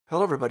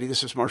Hello, everybody.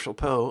 This is Marshall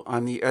Poe.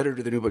 I'm the editor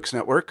of the New Books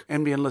Network.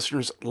 NBN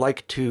listeners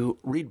like to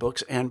read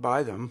books and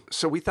buy them.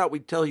 So we thought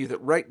we'd tell you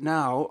that right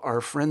now, our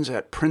friends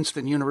at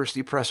Princeton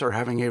University Press are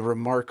having a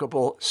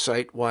remarkable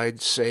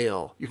site-wide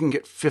sale. You can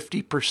get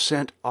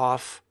 50%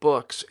 off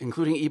books,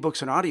 including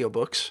ebooks and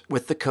audiobooks,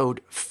 with the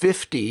code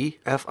 50,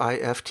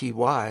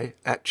 F-I-F-T-Y,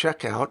 at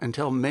checkout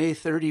until May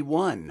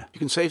 31. You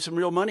can save some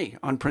real money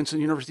on Princeton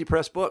University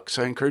Press books.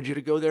 I encourage you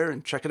to go there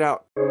and check it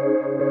out.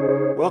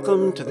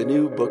 Welcome to the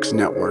New Books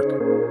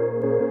Network.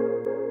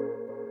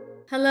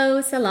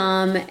 Hello,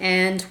 salam,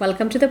 and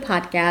welcome to the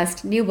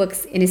podcast New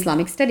Books in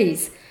Islamic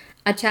Studies,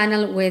 a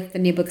channel with the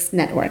New Books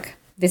Network.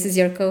 This is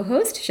your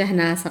co-host,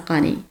 Shahnaz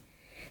Haqqani.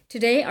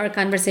 Today, our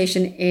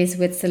conversation is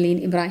with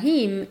Celine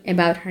Ibrahim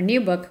about her new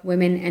book,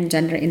 Women and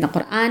Gender in the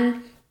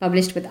Quran,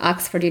 published with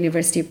Oxford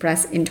University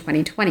Press in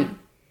 2020.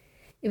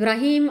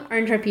 Ibrahim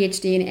earned her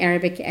PhD in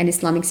Arabic and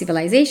Islamic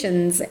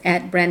Civilizations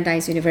at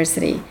Brandeis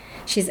University.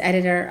 She's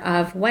editor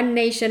of One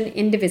Nation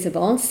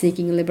Indivisible,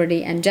 Seeking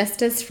Liberty and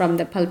Justice from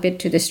the Pulpit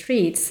to the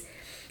Streets,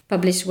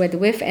 published with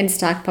Wipf and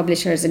Stock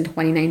Publishers in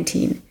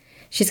 2019.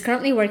 She's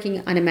currently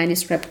working on a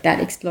manuscript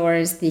that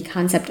explores the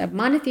concept of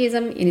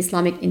monotheism in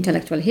Islamic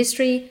intellectual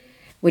history,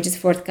 which is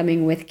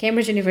forthcoming with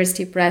Cambridge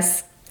University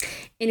Press.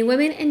 In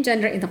Women and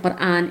Gender in the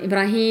Quran,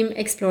 Ibrahim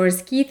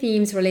explores key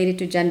themes related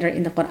to gender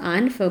in the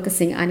Quran,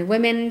 focusing on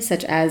women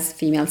such as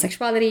female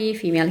sexuality,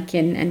 female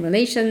kin and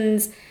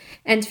relations,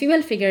 and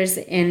female figures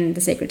in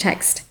the sacred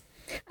text.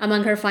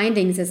 Among her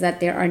findings is that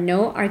there are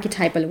no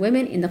archetypal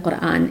women in the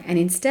Quran, and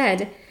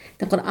instead,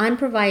 the Quran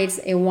provides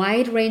a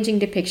wide-ranging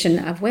depiction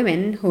of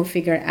women who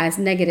figure as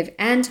negative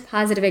and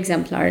positive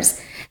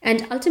exemplars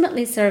and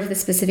ultimately serve the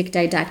specific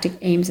didactic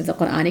aims of the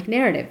Quranic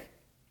narrative.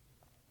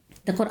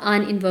 The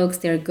Quran invokes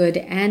their good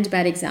and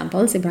bad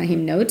examples,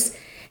 Ibrahim notes,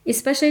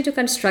 especially to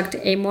construct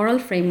a moral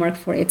framework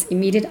for its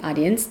immediate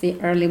audience,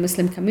 the early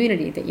Muslim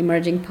community, the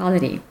emerging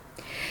polity.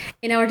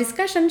 In our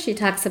discussion, she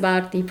talks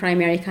about the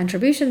primary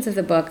contributions of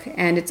the book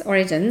and its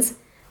origins.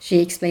 She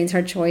explains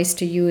her choice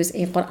to use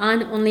a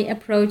Quran-only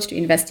approach to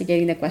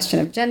investigating the question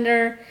of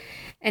gender,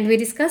 and we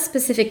discuss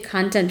specific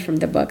content from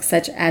the book,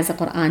 such as the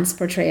Quran's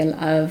portrayal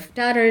of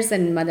daughters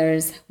and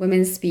mothers,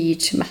 women's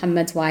speech,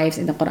 Muhammad's wives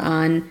in the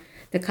Quran,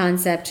 the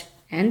concept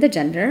and the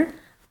gender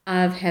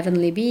of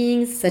heavenly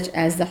beings, such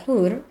as the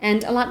Hur,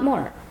 and a lot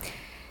more.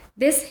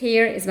 This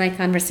here is my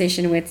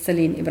conversation with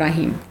Celine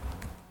Ibrahim.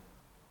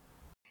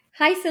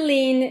 Hi,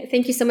 Celine.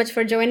 Thank you so much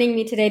for joining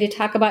me today to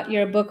talk about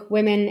your book,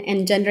 Women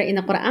and Gender in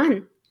the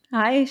Quran.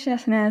 Hi,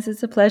 Shahnaz.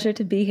 It's a pleasure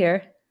to be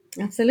here.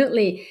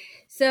 Absolutely.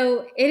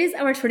 So it is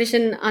our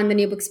tradition on the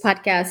New Books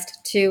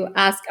podcast to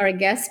ask our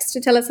guests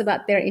to tell us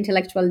about their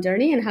intellectual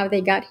journey and how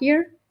they got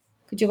here.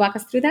 Could you walk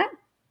us through that?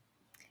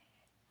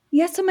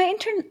 Yeah, so my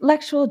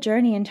intellectual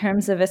journey in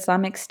terms of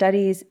Islamic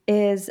studies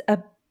is a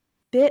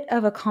bit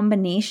of a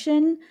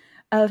combination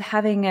of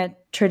having a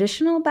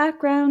traditional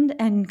background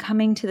and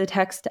coming to the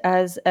text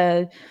as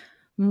a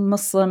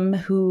Muslim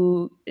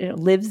who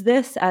lives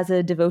this as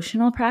a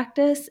devotional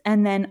practice,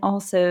 and then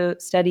also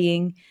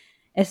studying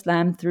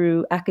Islam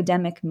through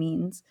academic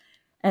means.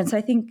 And so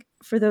I think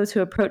for those who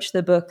approach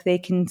the book, they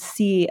can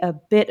see a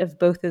bit of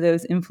both of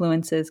those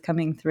influences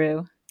coming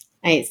through.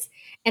 Nice.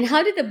 And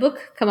how did the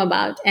book come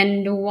about,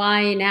 and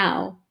why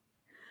now?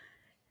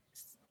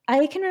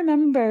 I can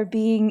remember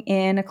being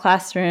in a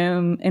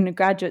classroom in a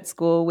graduate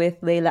school with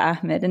Layla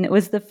Ahmed, and it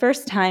was the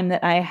first time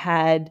that I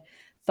had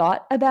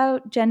thought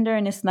about gender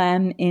in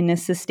Islam in a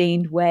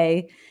sustained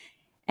way.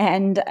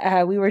 And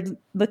we were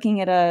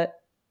looking at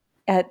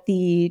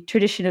the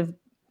tradition of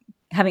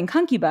having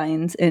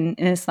concubines in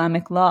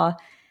Islamic law.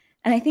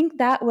 And I think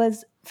that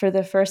was, for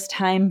the first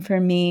time for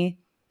me,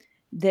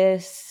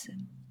 this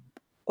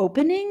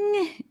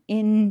opening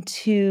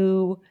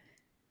into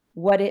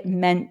what it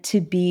meant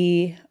to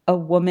be a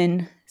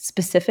woman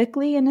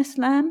specifically in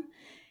Islam.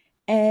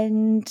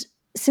 And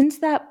since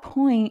that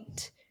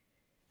point,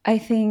 I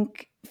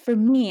think, for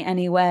me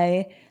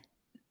anyway,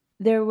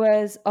 there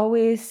was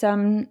always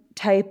some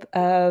type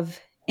of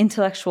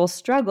intellectual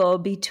struggle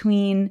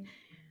between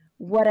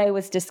what I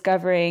was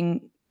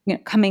discovering,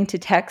 coming to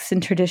texts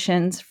and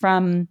traditions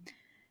from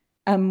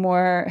a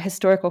more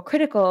historical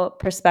critical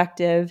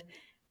perspective,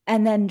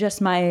 and then just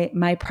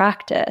my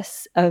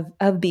practice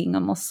of being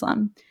a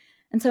Muslim.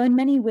 And so in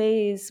many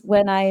ways,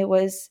 when I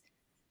was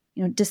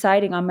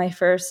deciding on my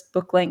first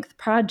book-length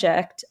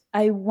project,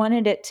 I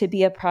wanted it to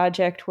be a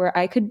project where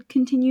I could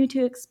continue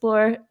to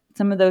explore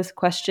some of those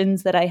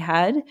questions that I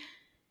had,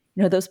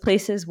 those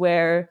places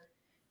where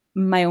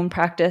my own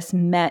practice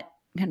met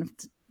kind of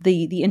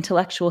the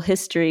intellectual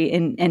history,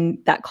 and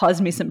that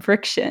caused me some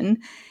friction.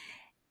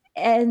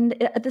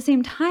 And at the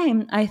same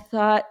time, I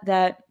thought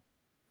that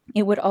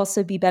it would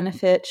also be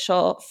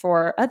beneficial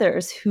for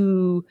others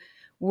who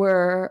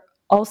were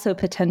also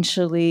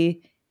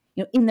potentially,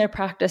 in their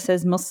practice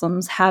as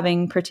Muslims,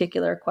 having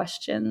particular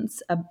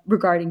questions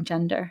regarding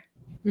gender.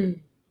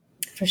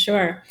 For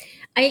sure.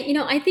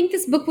 I think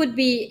this book would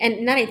be,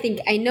 and not I think,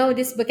 I know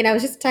this book, and I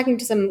was just talking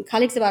to some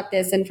colleagues about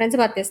this and friends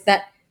about this,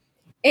 that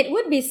it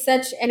would be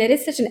it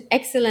is such an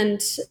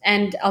excellent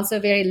and also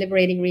very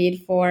liberating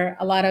read for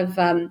a lot of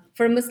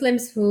for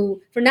Muslims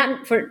who for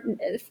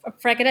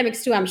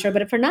academics too, I'm sure,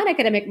 but for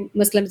non-academic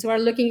Muslims who are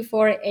looking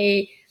for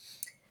a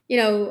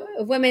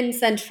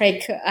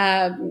women-centric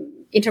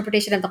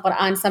interpretation of the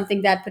Quran,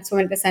 something that puts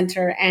women at the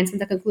center, and some of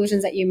the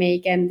conclusions that you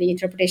make and the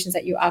interpretations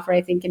that you offer,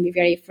 I think, can be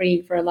very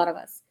freeing for a lot of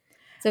us.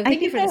 So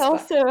thank you for this book. I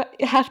also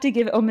have to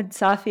give Omid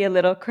Safi a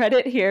little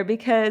credit here,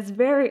 because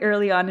very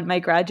early on in my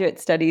graduate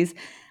studies,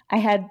 I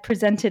had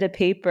presented a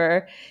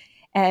paper,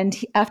 and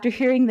after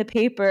hearing the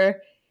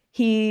paper,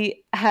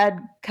 he had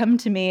come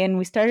to me and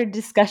we started a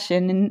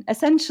discussion, and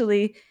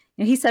essentially,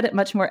 he said it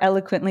much more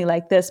eloquently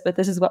like this, but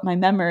this is what my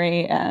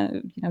memory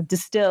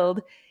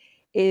distilled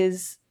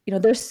is,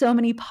 there's so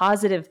many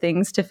positive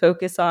things to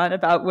focus on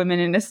about women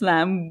in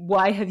Islam.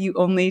 Why have you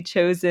only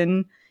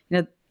chosen,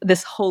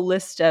 this whole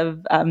list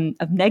of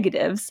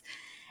negatives?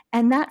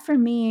 And that for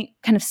me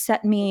kind of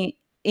set me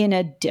in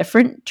a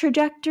different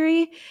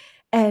trajectory.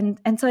 And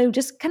so I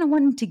just kind of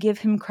wanted to give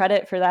him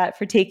credit for that,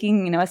 for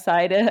taking,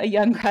 aside a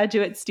young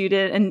graduate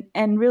student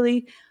and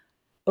really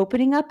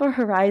opening up a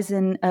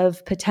horizon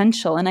of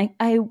potential. And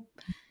I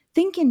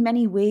think in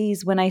many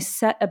ways when I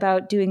set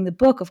about doing the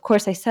book, of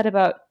course, I set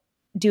about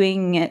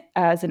doing it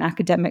as an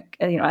academic,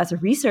 as a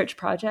research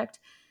project.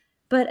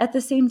 But at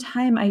the same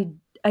time,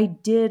 I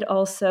did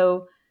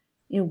also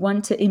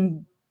want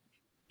to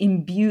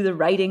imbue the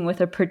writing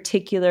with a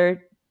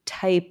particular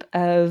type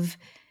of,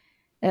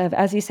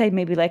 as you say,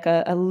 maybe like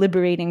a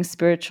liberating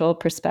spiritual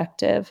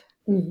perspective.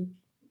 Mm-hmm.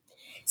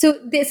 So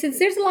since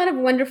there's a lot of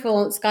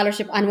wonderful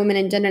scholarship on women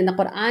and gender in the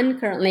Quran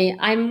currently,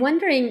 I'm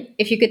wondering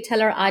if you could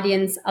tell our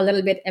audience a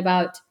little bit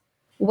about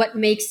what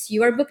makes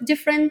your book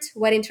different,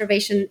 what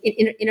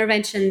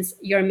interventions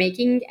you're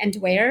making and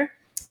where,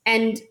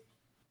 and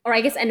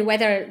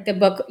whether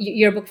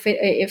your book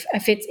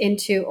fits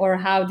into, or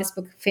how this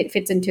book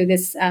fits into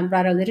this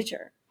broader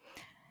literature.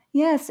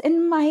 Yes,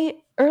 in my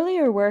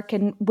earlier work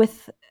and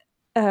with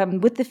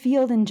the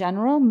field in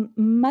general,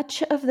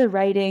 much of the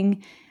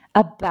writing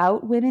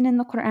about women in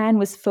the Quran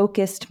was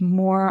focused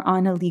more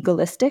on a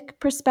legalistic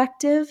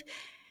perspective.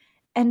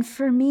 And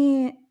for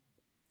me,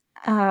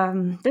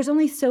 there's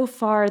only so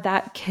far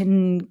that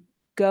can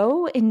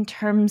go in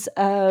terms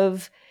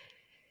of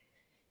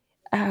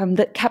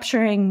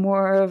capturing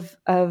more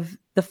of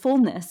the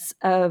fullness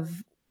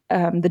of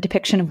the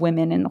depiction of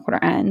women in the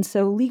Quran.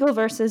 So legal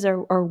verses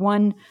are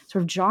one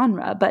sort of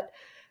genre, but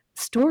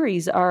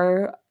stories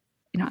are,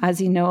 as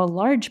you know, a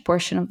large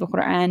portion of the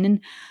Quran. And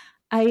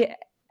I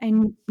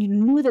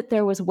knew that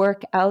there was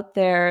work out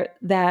there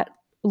that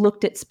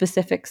looked at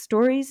specific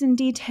stories in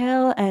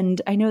detail.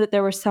 And I know that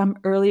there were some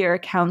earlier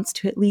accounts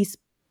to at least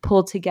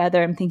pull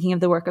together. I'm thinking of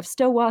the work of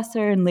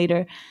Stowasser and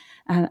later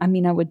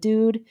Amina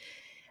Wadud.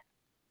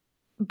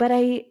 But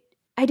I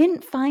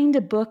didn't find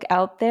a book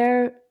out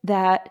there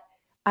that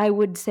I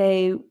would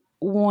say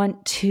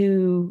want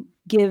to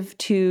give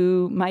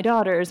to my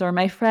daughters or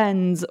my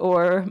friends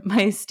or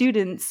my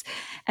students.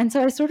 And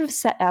so I sort of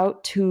set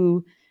out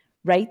to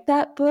write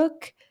that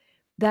book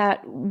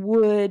that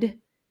would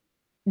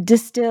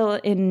distill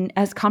in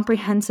as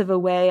comprehensive a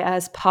way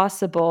as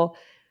possible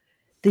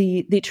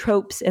the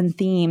tropes and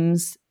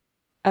themes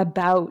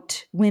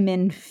about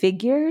women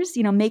figures,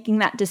 making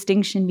that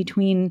distinction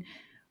between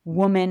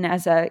woman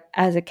as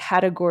a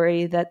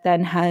category that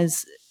then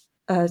has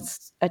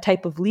a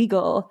type of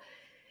legal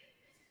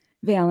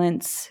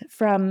valence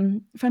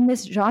from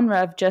this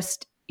genre of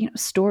just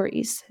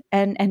stories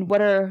and what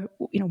are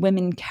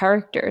women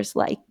characters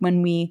like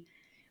when we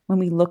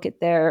look at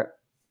their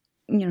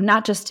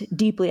not just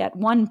deeply at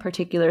one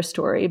particular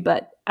story,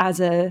 but as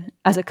a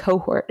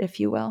cohort, if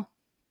you will.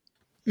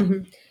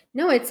 Mm-hmm.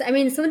 No,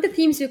 some of the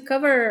themes you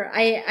cover,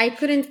 I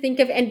couldn't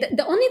think of, and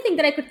the only thing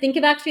that I could think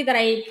of actually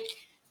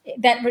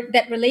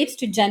that relates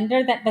to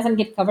gender that doesn't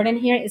get covered in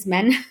here is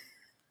men.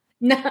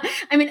 No,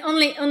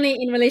 only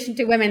in relation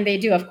to women they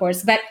do, of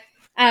course, but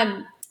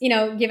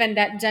given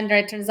that gender,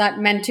 it turns out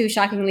men too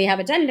shockingly have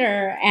a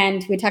gender,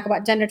 and we talk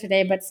about gender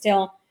today, but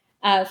still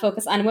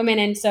focus on women.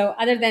 And so,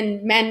 other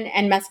than men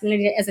and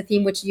masculinity as a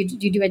theme, which you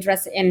do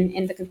address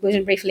in the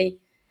conclusion briefly,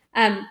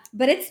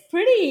 but it's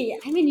pretty.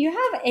 You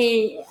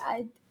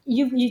have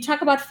you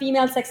talk about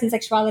female sex and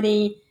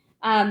sexuality.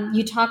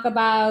 You talk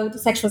about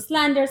sexual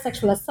slander,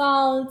 sexual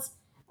assaults,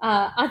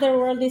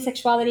 otherworldly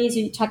sexualities.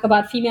 You talk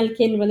about female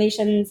kin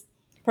relations,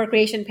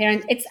 procreation,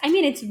 parents.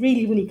 It's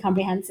really, really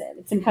comprehensive.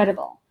 It's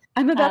incredible.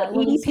 I'm about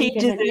 80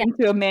 pages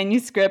into a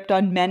manuscript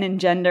on men and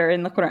gender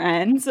in the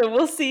Quran, so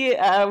we'll see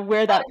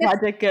where that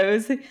project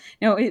goes.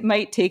 It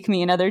might take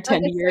me another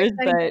 10 years,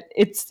 but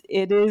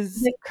it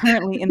is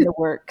currently in the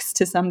works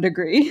to some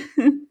degree.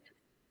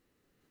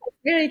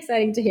 Very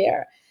exciting to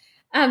hear.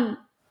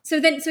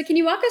 So can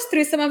you walk us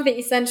through some of the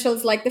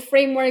essentials, like the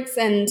frameworks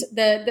and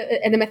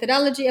the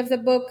methodology of the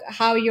book,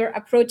 how you're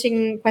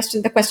approaching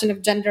the question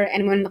of gender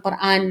and women in the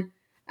Quran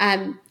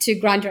to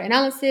ground your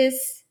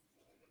analysis?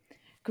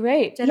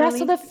 Great. Generally? Yeah,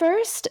 so the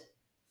first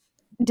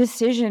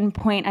decision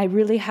point I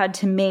really had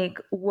to make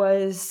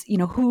was,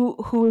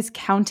 who is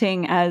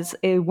counting as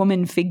a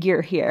woman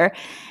figure here,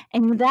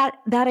 and that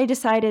I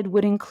decided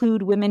would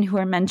include women who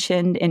are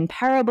mentioned in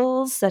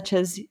parables, such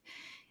as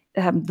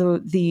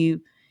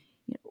the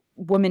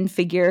woman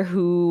figure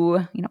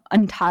who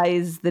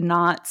unties the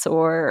knots,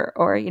 or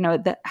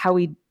how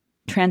we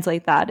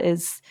translate that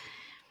is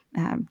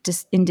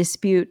just in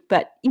dispute.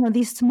 But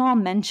these small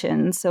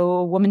mentions, so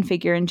a woman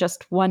figure in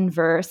just one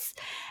verse.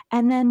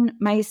 And then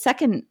my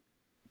second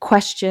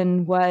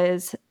question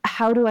was,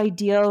 how do I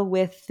deal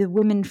with the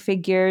women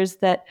figures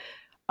that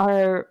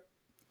are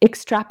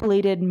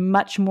extrapolated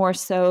much more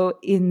so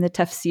in the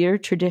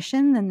tafsir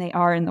tradition than they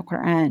are in the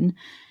Quran?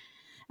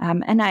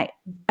 And I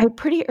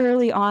pretty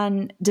early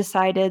on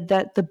decided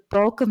that the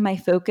bulk of my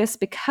focus,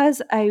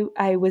 because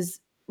I was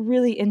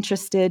really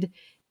interested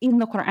in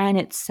the Quran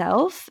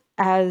itself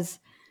as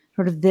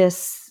sort of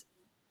this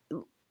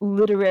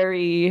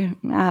literary,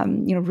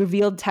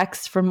 revealed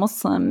text for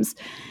Muslims,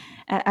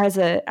 as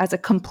a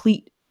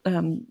complete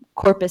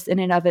corpus in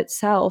and of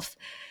itself,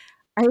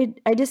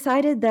 I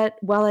decided that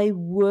while I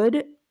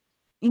would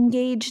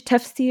engage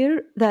tafsir,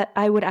 that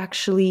I would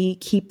actually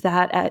keep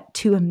that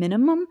to a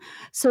minimum,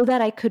 so that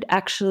I could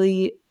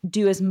actually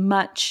do as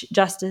much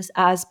justice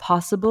as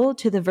possible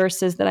to the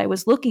verses that I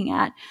was looking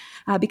at.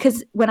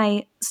 Because when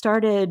I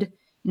started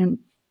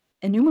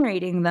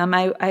enumerating them,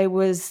 I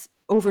was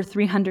over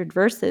 300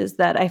 verses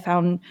that I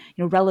found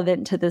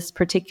relevant to this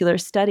particular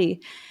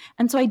study.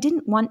 And so I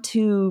didn't want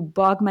to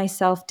bog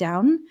myself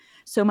down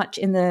so much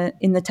in the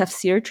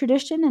tafsir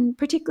tradition, and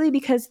particularly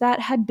because that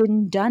had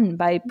been done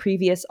by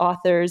previous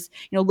authors,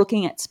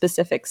 looking at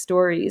specific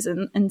stories.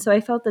 And so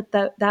I felt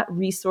that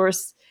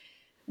resource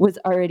was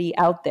already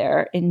out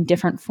there in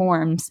different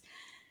forms.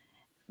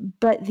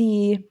 But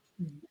the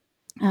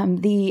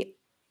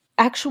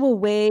actual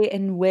way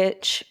in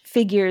which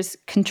figures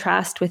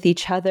contrast with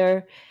each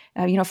other,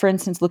 for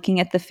instance, looking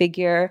at the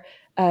figure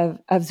of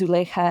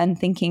Zulaykha and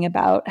thinking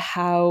about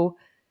how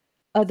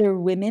other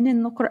women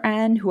in the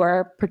Quran who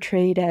are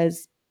portrayed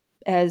as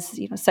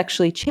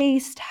sexually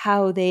chaste,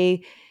 how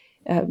they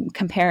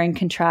compare and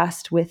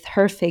contrast with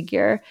her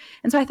figure.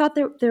 And so I thought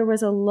there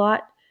was a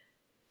lot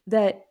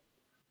that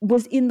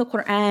was in the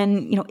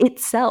Quran,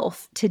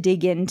 itself, to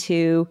dig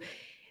into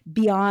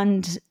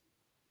beyond,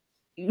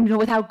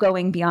 without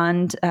going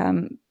beyond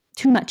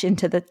too much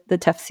into the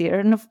tafsir.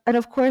 And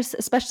of course,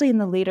 especially in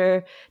the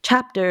later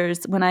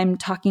chapters, when I'm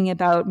talking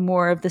about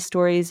more of the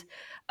stories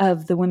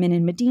of the women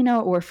in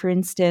Medina, or for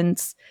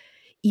instance,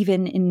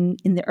 even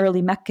in the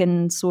early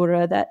Meccan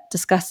surah that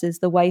discusses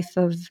the wife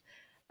of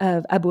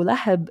Abu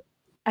Lahab,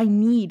 I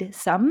need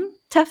some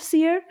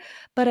tafsir,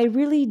 but I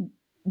really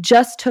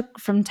just took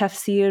from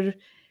tafsir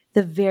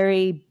the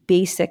very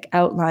basic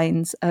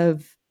outlines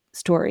of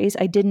stories.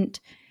 I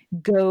didn't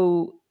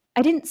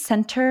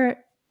center,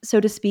 so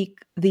to speak,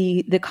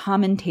 the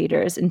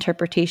commentators'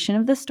 interpretation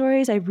of the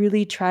stories. I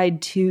really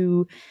tried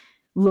to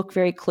look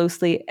very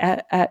closely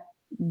at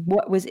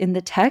what was in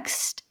the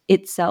text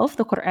itself,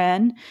 the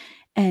Quran,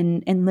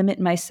 and limit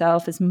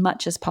myself as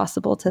much as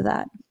possible to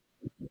that.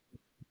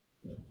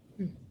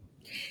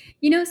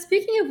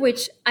 Speaking of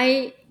which,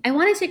 I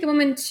want to take a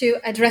moment to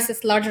address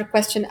this larger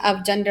question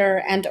of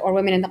gender and or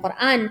women in the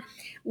Quran.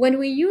 When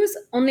we use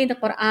only the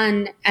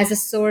Quran as a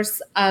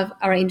source of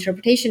our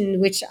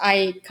interpretation, which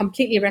I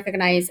completely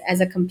recognize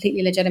as a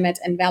completely legitimate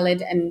and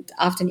valid and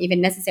often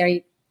even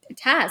necessary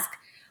task,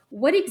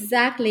 what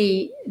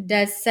exactly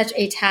does such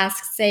a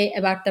task say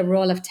about the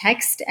role of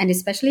text and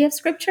especially of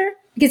scripture?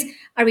 Because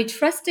are we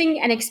trusting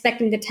and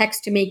expecting the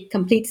text to make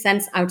complete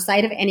sense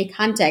outside of any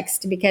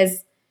context?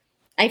 Because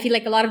I feel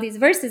like a lot of these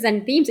verses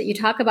and themes that you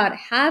talk about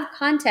have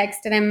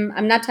context, and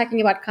I'm not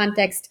talking about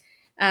context.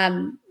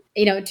 I'm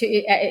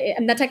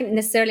not talking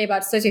necessarily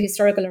about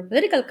socio-historical or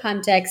political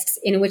contexts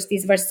in which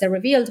these verses are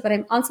revealed, but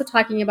I'm also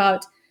talking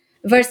about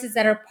verses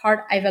that are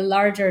part of a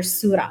larger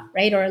surah,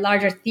 right, or a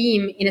larger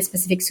theme in a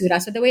specific surah.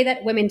 So the way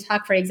that women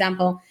talk, for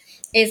example,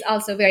 is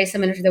also very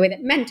similar to the way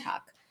that men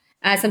talk.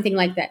 Something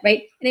like that,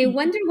 right? And I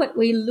wonder what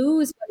we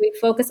lose when we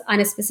focus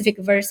on a specific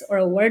verse or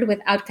a word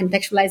without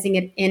contextualizing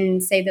it in,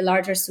 say, the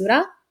larger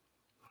surah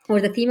or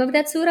the theme of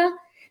that surah.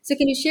 So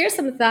can you share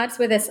some thoughts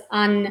with us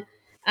on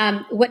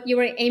what you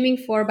were aiming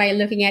for by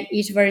looking at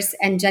each verse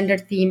and gender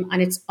theme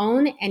on its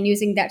own and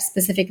using that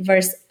specific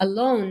verse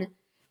alone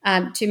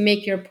to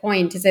make your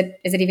point? Is it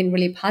even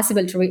really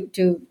possible to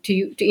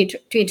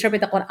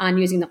interpret the Quran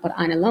using the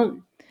Quran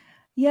alone?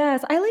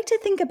 Yes, I like to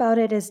think about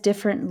it as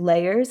different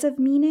layers of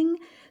meaning.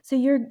 So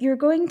you're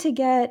going to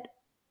get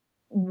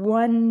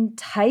one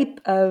type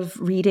of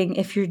reading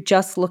if you're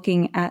just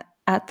looking at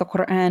the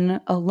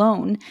Quran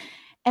alone,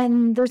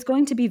 and there's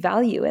going to be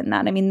value in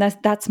that. I mean,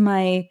 that's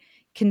my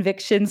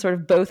conviction, sort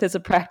of both as a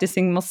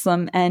practicing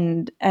Muslim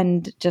and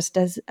just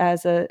as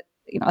a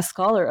a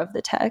scholar of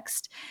the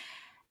text.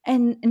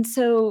 And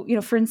so,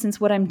 for instance,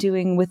 what I'm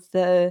doing with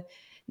the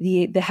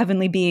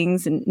heavenly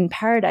beings in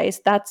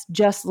paradise, that's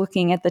just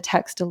looking at the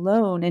text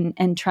alone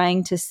and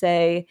trying to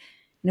say,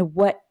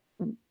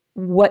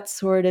 what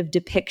sort of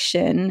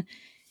depiction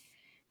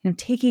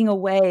taking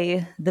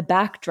away the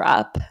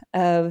backdrop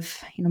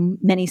of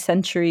many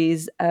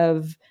centuries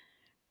of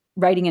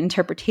writing and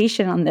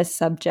interpretation on this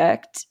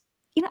subject,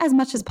 as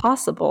much as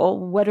possible.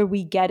 What are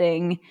we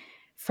getting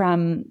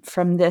from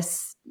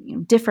this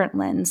different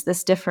lens,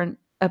 this different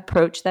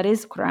approach that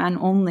is Quran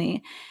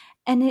only?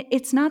 And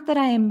it's not that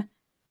I'm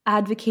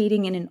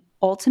advocating in an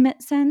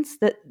ultimate sense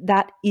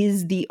that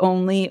is the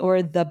only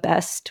or the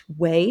best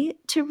way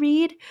to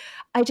read.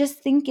 I just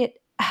think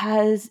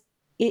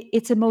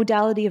it's a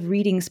modality of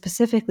reading,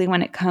 specifically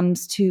when it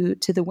comes to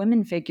the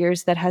women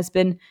figures, that has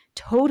been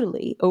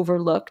totally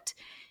overlooked,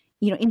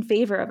 in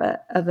favor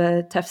of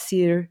a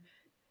tafsir,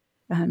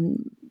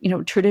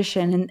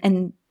 tradition,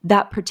 and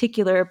that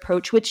particular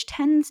approach, which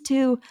tends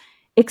to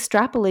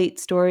extrapolate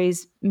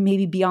stories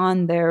maybe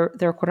beyond their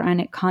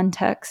Quranic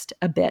context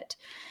a bit.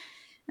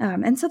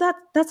 And so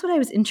that's what I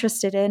was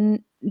interested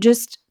in,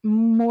 just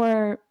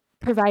more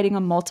providing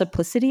a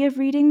multiplicity of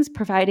readings,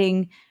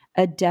 providing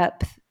a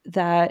depth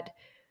that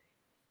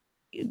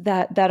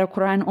a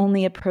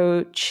Quran-only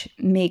approach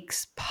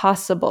makes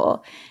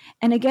possible.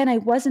 And again, I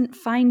wasn't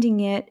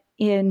finding it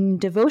in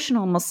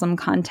devotional Muslim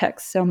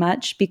contexts so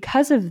much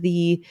because of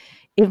the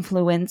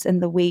influence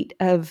and the weight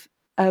of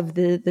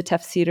the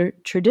tafsir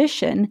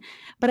tradition,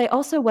 but I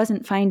also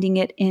wasn't finding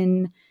it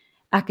in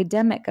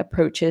academic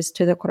approaches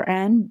to the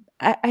Quran.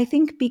 I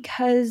think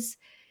because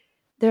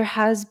there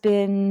has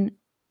been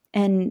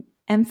an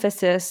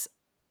emphasis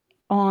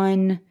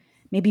on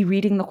maybe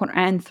reading the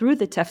Quran through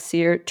the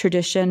tafsir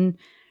tradition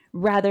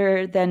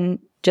rather than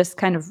just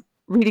kind of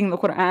reading the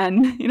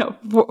Quran,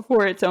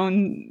 for its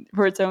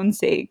own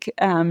sake.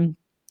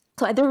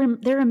 So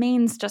there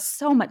remains just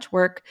so much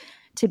work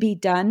to be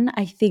done,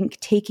 I think,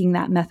 taking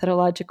that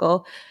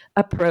methodological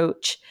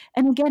approach.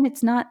 And again,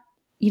 it's not,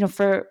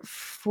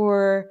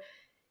 for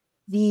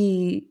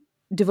the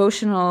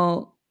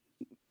devotional,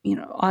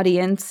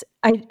 audience,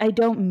 I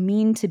don't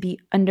mean to be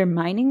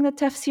undermining the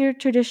tafsir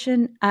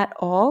tradition at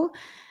all.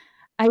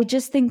 I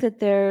just think that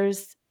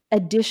there's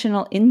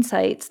additional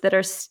insights that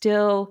are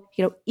still,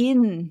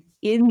 in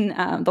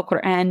the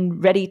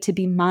Quran, ready to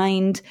be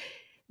mined,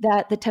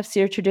 that the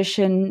tafsir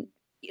tradition,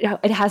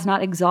 it has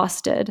not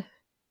exhausted.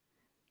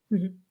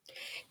 Mm-hmm.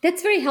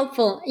 That's very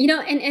helpful.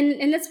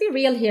 And let's be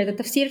real here. The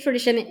tafsir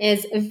tradition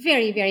is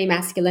very, very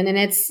masculine, and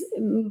it's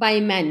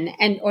by men,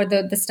 or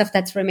the stuff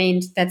that's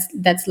remained,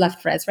 that's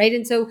left for us, right?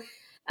 And so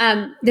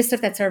the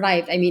stuff that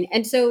survived,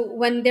 and so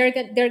when they're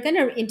going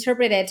to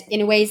interpret it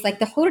in ways like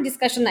the whole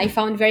discussion, I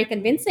found very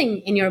convincing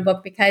in your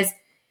book, because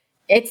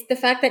it's the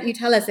fact that you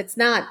tell us it's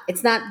not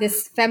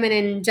this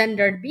feminine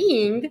gendered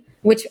being,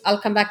 which I'll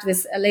come back to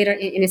this later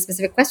in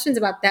specific questions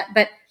about that,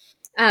 but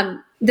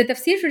the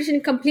tafsir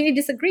tradition completely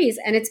disagrees,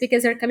 and it's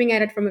because they're coming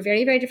at it from a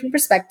very, very different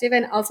perspective,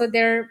 and also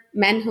they're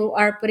men who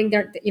are putting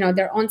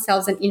their own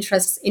selves and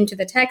interests into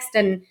the text,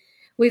 and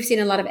we've seen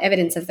a lot of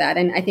evidence of that.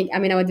 And I think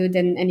Amina Wadud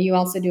and you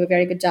also do a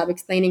very good job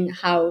explaining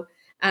how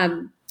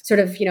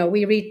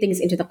we read things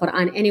into the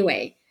Quran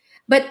anyway.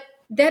 But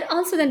that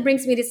also then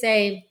brings me to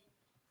say,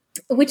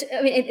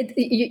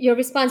 your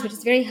response, which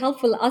is very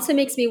helpful, also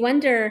makes me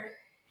wonder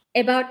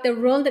about the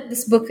role that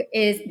this book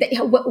is,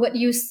 what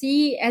you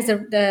see as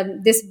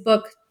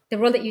the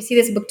role that you see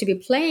this book to be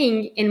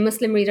playing in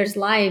Muslim readers'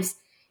 lives,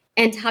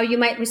 and how you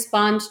might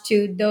respond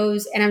to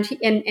those.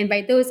 And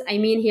by those, I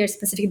mean here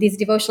specifically these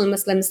devotional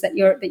Muslims that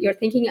you're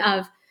thinking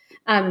of,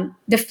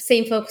 the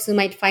same folks who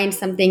might find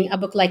a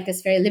book like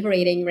this very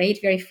liberating, right,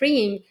 very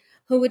freeing,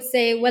 who would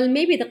say, well,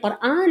 maybe the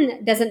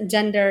Quran doesn't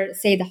gender,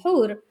 say, the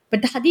hur,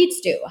 but the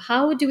hadiths do.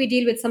 How do we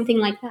deal with something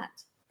like that?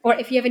 Or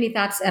if you have any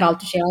thoughts at all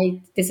to share,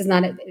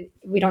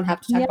 we don't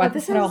have to talk about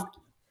this at all.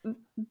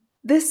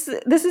 This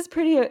is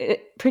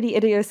pretty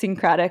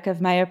idiosyncratic of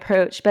my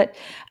approach, but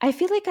I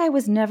feel like I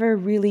was never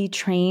really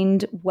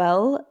trained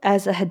well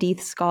as a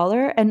hadith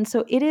scholar, and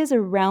so it is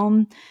a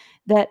realm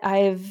that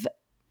I've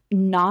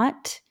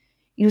not,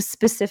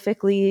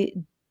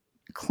 specifically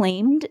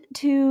claimed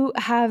to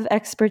have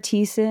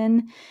expertise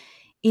in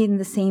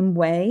the same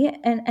way,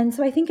 and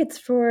so I think it's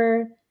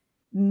for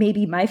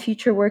maybe my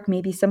future work,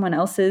 maybe someone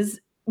else's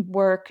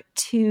work,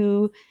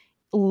 to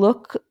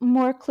look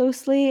more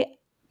closely,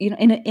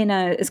 in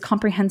a as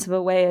comprehensive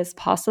a way as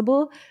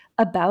possible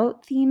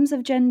about themes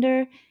of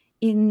gender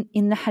in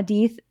the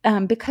hadith,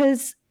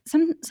 because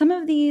some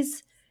of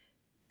these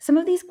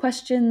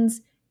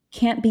questions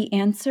can't be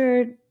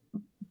answered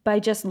by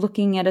just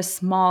looking at a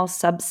small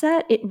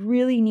subset. It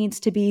really needs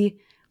to be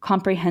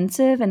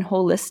comprehensive and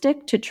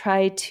holistic to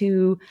try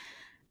to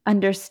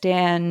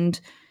understand,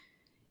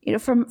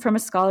 from a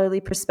scholarly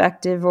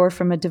perspective or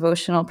from a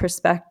devotional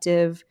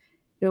perspective,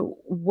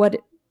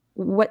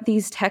 what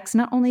these texts,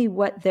 not only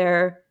what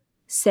they're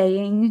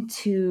saying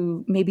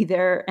to maybe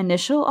their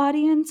initial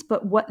audience,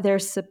 but what they're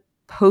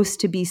supposed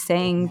to be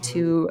saying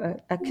to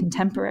a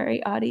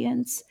contemporary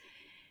audience.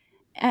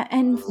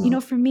 And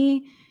for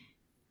me,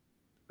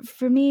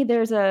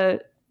 there's to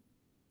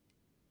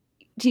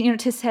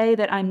say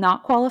that I'm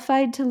not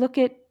qualified to look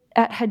at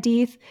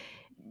hadith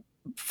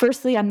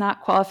firstly, I'm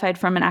not qualified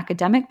from an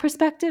academic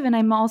perspective, and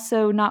I'm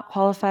also not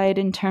qualified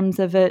in terms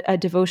of a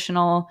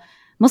devotional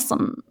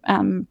Muslim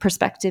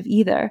perspective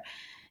either.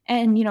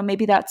 And,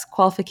 maybe that's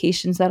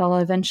qualifications that I'll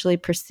eventually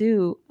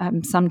pursue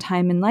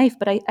sometime in life.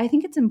 But I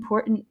think it's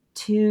important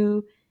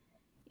to,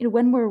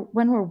 when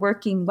we're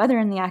working, whether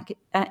in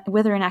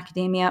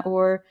academia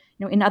or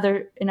in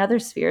other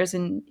spheres,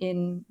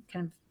 in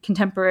kind of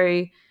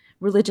contemporary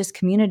religious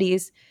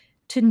communities,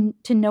 to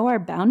know our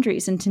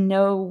boundaries and to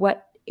know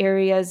what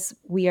areas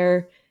we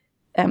are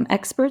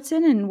experts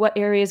in and what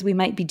areas we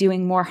might be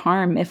doing more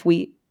harm if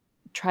we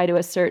try to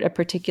assert a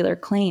particular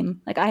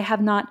claim. Like, I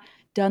have not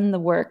done the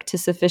work to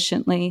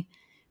sufficiently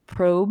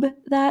probe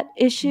that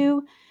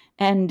issue,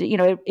 and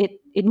it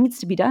needs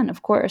to be done,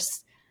 of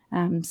course.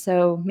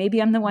 So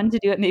maybe I'm the one to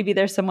do it. Maybe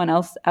there's someone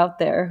else out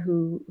there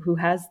who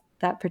has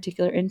that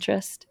particular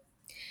interest.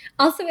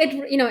 Also,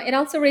 it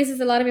also raises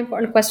a lot of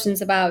important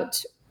questions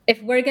about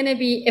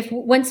if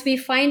once we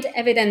find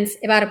evidence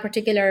about a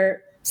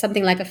particular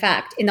something like a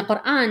fact in the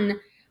Quran,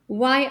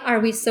 why are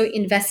we so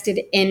invested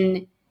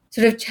in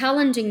sort of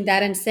challenging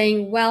that and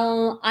saying,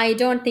 well, I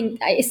don't think,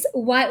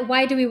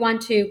 why do we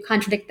want to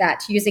contradict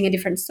that using a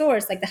different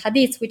source like the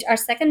hadiths, which are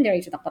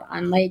secondary to the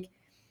Quran? Like,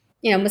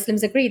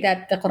 Muslims agree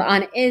that the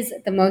Quran is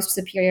the most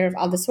superior of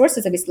all the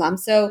sources of Islam.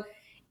 So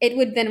it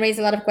would then raise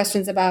a lot of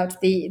questions about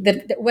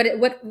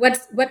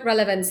what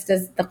relevance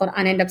does the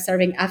Quran end up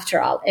serving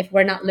after all, if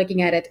we're not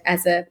looking at it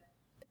as a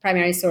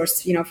primary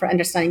source, for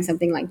understanding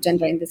something like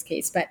gender in this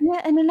case. But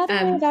yeah, and another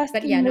way of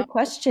asking the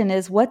question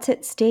is, what's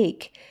at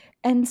stake?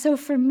 And so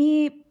for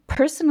me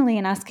personally,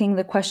 in asking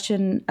the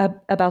question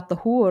about the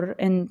hur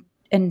and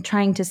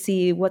trying to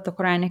see what the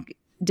Quranic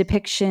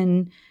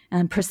depiction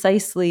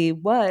precisely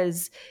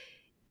was,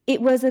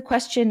 it was a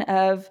question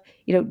of,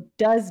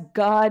 does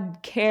God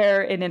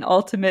care in an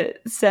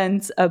ultimate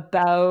sense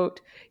about,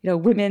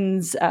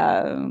 women's,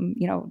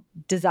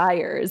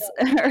 desires,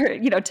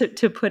 or,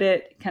 to put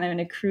it kind of in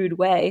a crude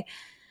way.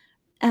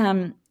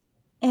 And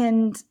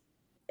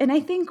I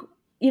think,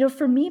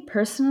 for me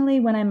personally,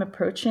 when I'm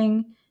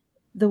approaching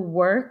the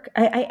work,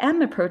 I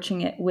am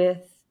approaching it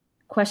with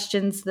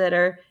questions that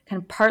are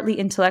kind of partly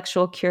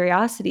intellectual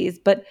curiosities,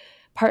 but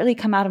partly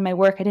come out of my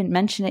work. I didn't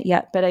mention it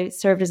yet, but I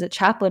served as a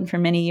chaplain for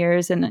many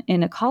years in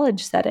a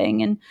college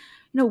setting, and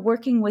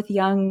working with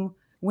young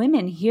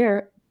women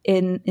here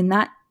in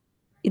that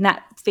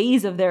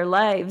phase of their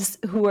lives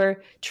who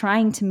are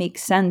trying to make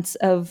sense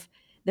of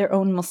their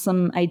own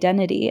Muslim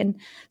identity. And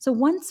so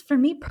for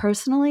me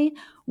personally,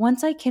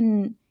 once I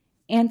can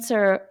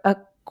answer a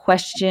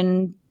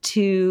question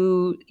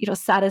to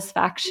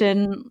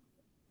satisfaction,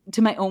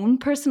 to my own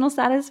personal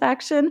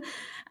satisfaction,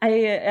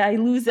 I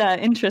lose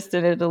interest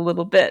in it a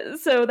little bit.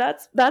 So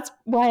that's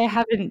why I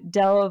haven't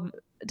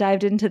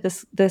dived into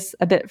this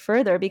a bit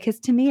further, because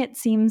to me it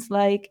seems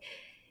like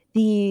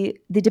the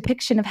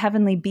depiction of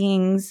heavenly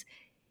beings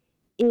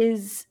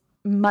is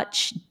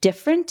much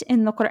different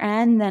in the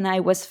Quran than I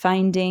was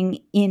finding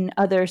in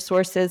other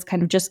sources,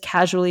 kind of just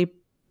casually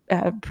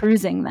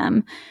perusing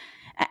them.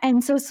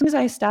 And so as soon as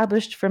I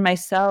established for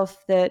myself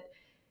that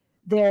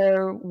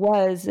there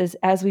was,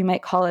 as we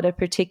might call it, a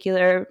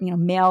particular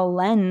male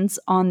lens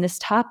on this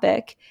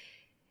topic,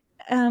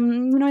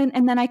 and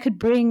then I could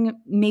bring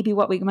maybe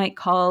what we might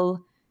call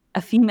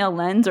a female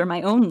lens or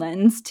my own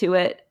lens to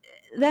it,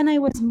 then I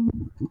was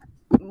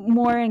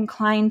more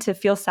inclined to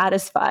feel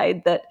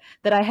satisfied that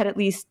I had at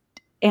least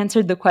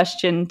answered the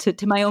question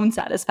to my own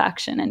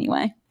satisfaction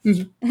anyway.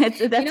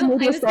 Mm-hmm. That's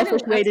maybe a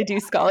selfish way to do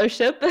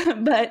scholarship,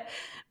 but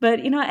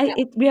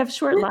we have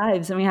short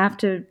lives and we have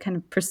to kind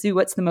of pursue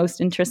what's the most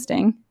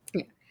interesting.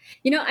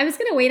 Yeah. I was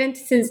going to wait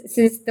until,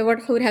 since the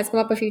word hud has come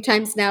up a few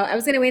times now, I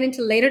was going to wait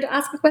until later to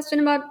ask a question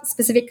about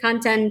specific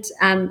content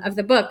of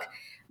the book.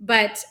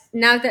 But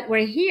now that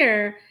we're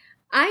here,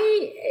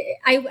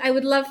 I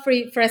would love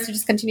for us to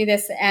just continue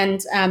this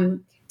and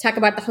talk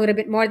about the hud a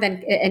bit more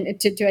and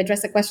to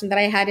address a question that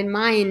I had in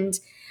mind.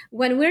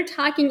 When we're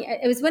talking,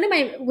 it was one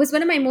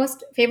of my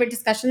most favorite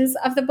discussions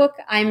of the book.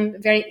 I'm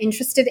very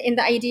interested in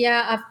the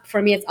idea of,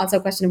 for me, it's also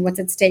a question of what's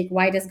at stake.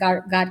 Why does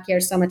God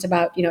care so much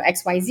about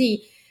X, Y,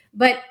 Z?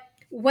 But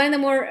one of the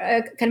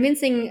more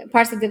convincing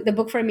parts of the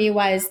book for me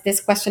was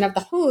this question of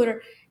the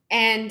hur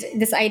and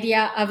this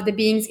idea of the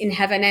beings in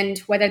heaven and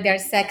whether they're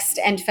sexed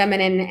and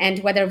feminine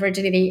and whether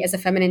virginity is a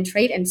feminine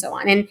trait and so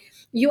on. And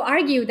you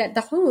argue that the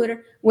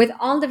hur, with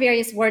all the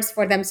various words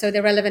for them, so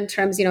the relevant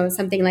terms,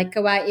 something like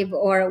kawaib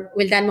or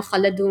wildan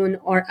mukhalladun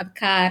or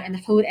abkar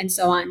and hur and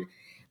so on,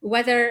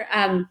 whether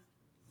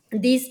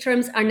these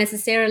terms are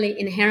necessarily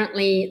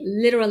inherently,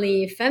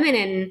 literally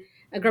feminine,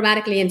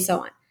 grammatically and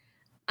so on.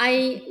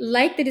 I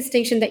like the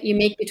distinction that you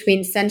make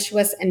between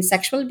sensuous and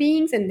sexual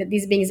beings, and that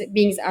these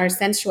beings are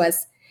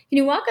sensuous. Can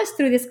you walk us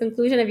through this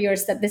conclusion of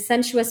yours that the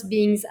sensuous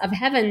beings of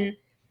heaven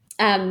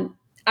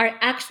are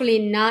actually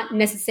not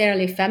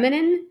necessarily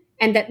feminine,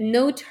 and that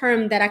no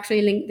term that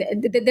actually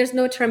there's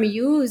no term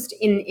used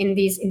in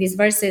these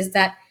verses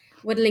that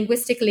would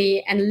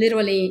linguistically and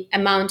literally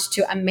amount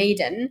to a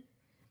maiden,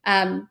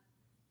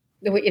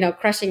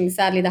 crushing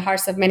sadly the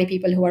hearts of many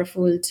people who are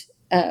fooled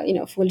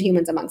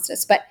humans amongst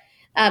us. But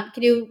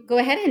can you go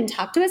ahead and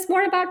talk to us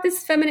more about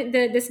this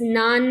this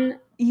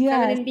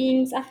non-feminine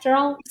beings after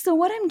all? So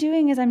what I'm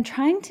doing is I'm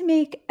trying to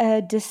make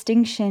a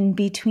distinction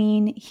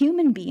between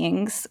human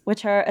beings,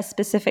 which are a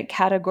specific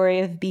category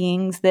of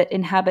beings that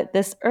inhabit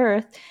this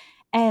earth,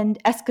 and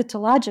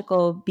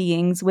eschatological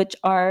beings, which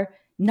are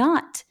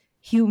not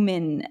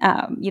human.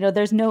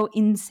 There's no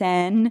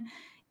insan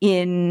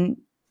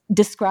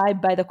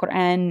described by the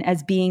Quran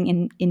as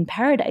being in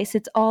paradise.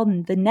 It's all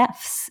the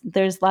nafs.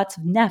 There's lots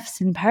of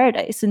nafs in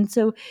paradise. And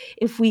so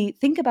if we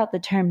think about the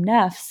term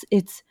nafs,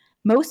 it's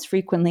most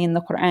frequently in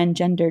the Quran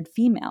gendered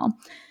female.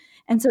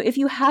 And so if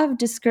you have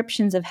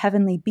descriptions of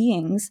heavenly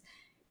beings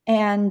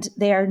and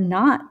they are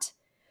not,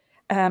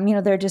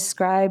 they're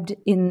described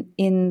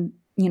in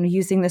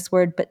using this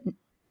word, but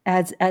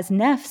as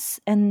nafs,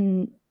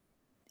 and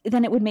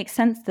then it would make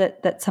sense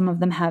that some of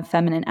them have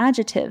feminine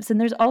adjectives.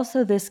 And there's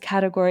also this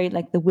category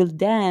like the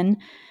wildan.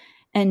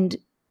 And,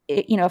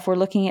 if we're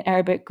looking at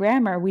Arabic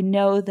grammar, we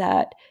know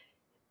that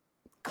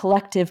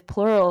collective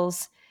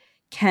plurals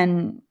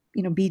can,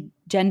 be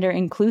gender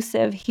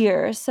inclusive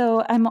here.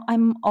 So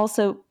I'm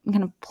also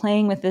kind of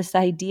playing with this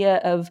idea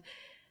of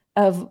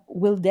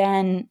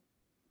wildan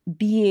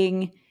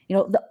being,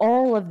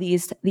 all of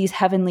these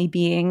heavenly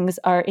beings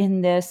are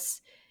in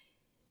this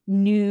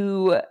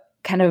new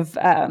kind of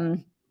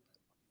I'm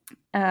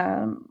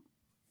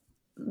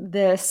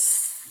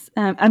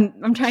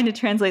trying to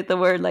translate the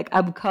word like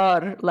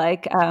abkar,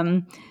 like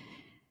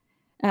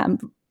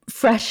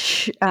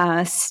fresh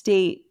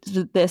state,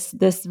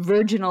 this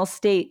virginal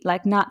state,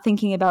 like not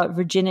thinking about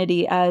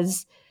virginity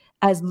as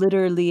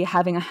literally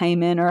having a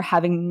hymen or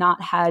having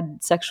not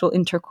had sexual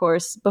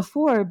intercourse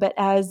before, but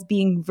as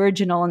being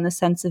virginal in the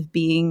sense of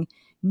being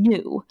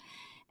new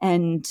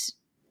and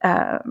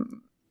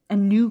a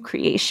new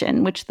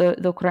creation, which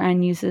the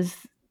Quran uses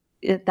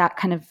that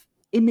kind of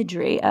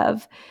imagery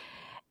of.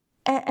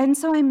 And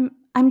so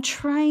I'm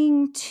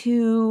trying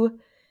to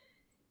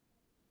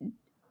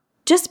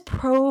just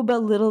probe a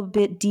little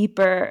bit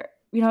deeper,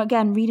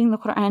 again, reading the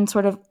Quran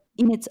sort of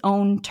in its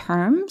own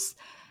terms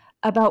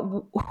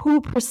about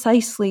who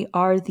precisely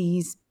are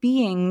these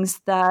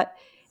beings, that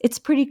it's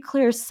pretty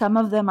clear some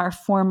of them are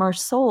former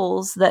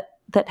souls that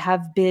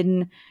have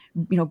been,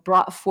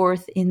 brought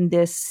forth in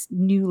this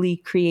newly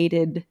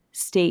created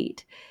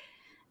state.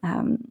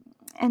 And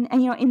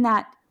in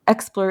that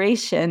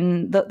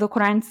exploration, the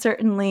Quran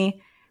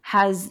certainly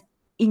has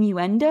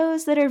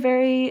innuendos that are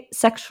very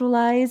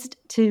sexualized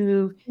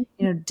to,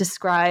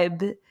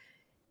 describe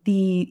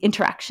the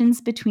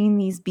interactions between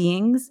these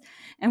beings.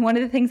 And one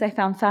of the things I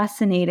found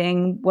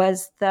fascinating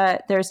was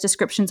that there's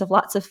descriptions of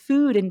lots of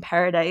food in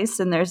paradise,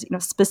 and there's,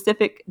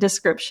 specific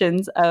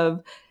descriptions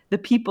of the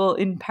people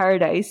in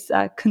paradise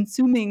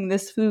consuming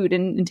this food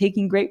and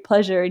taking great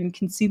pleasure in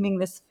consuming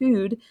this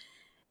food.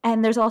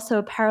 And there's also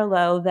a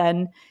parallel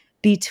then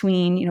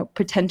between,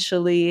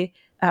 potentially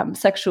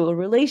sexual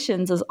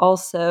relations is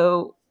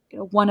also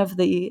one of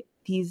the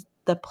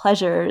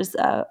pleasures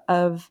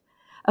of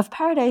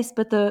paradise,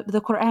 but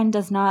the Quran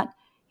does not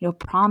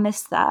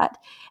promise that.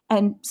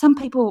 And some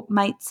people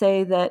might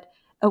say that,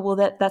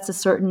 that's a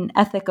certain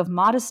ethic of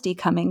modesty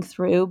coming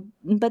through.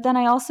 But then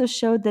I also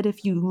showed that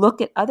if you look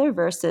at other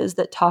verses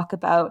that talk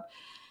about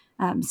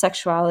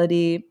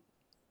sexuality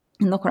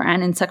in the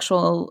Quran and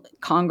sexual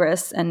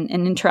congress and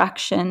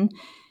interaction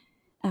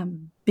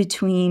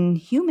between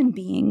human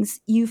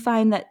beings, you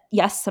find that,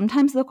 yes,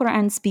 sometimes the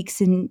Quran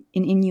speaks in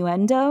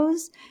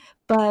innuendos,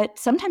 but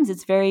sometimes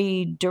it's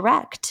very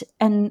direct.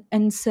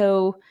 And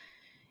so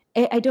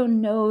I don't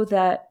know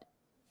that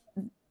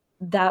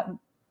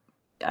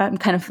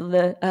kind of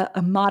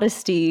a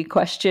modesty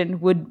question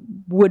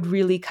would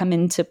really come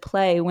into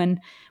play when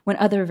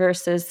other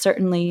verses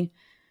certainly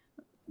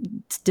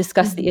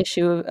discuss the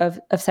issue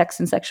of sex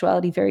and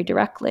sexuality very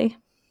directly.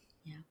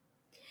 Yeah.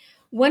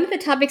 One of the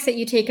topics that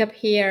you take up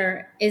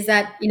here is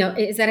that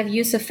of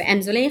Yusuf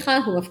and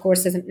Zulaykha, who of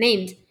course isn't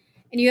named.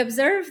 And you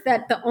observe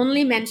that the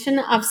only mention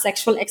of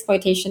sexual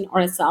exploitation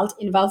or assault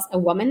involves a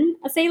woman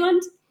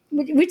assailant,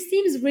 which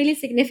seems really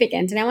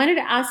significant. And I wanted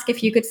to ask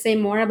if you could say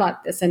more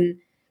about this and,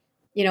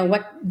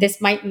 what this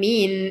might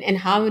mean, and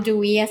how do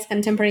we as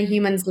contemporary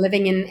humans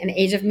living in an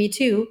age of Me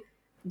Too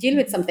deal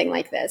with something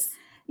like this?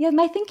 Yeah,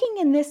 my thinking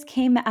in this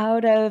came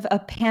out of a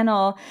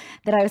panel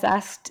that I was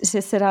asked to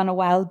sit on a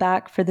while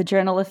back for the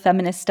Journal of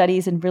Feminist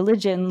Studies and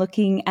Religion,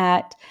 looking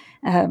at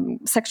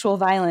sexual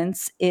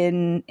violence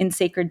in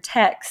sacred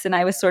texts. And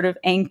I was sort of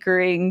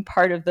anchoring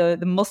part of the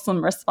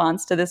Muslim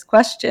response to this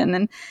question.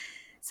 And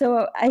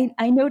so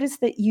I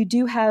noticed that you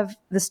do have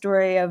the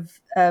story of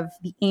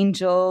the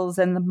angels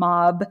and the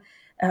mob,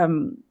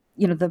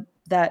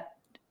 that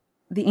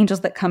the angels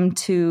that come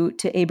to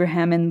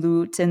Abraham and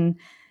Lut, and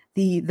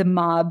the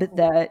mob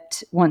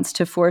that wants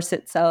to force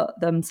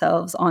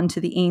themselves onto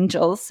the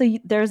angels. So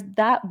there's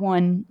that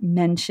one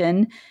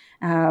mention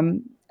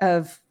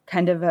of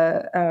kind of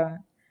a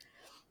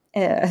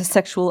a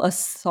sexual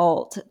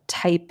assault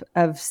type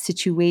of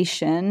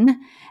situation.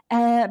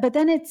 But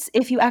then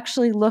if you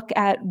actually look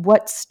at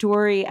what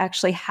story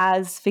actually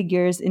has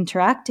figures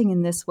interacting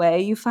in this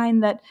way, you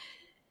find that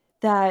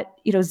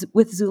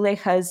with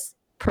Zulekha's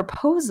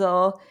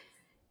proposal,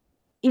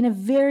 in a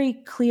very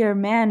clear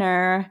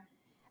manner,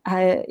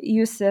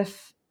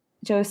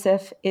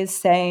 Joseph is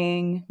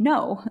saying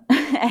no.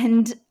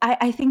 And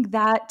I think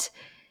that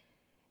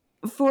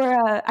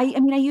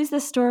I use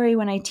this story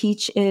when I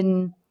teach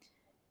in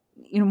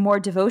more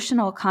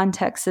devotional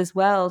contexts as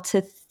well,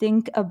 to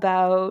think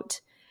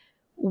about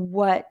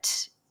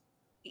what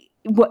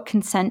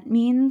consent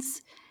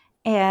means,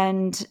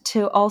 and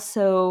to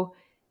also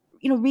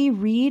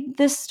reread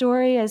this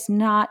story as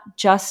not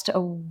just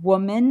a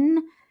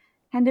woman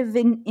kind of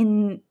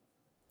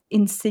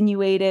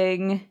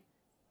insinuating,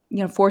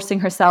 forcing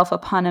herself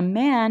upon a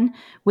man,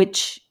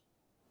 which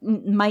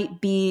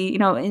might be,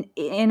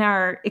 in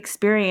our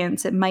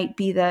experience, it might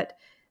be that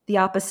the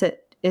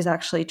opposite is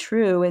actually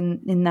true,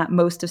 in that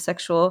most of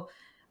sexual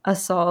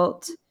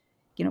assault,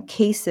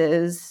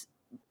 cases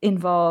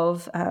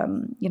involve,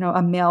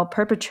 a male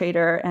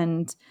perpetrator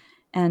and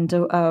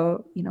a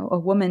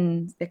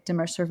woman victim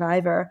or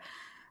survivor.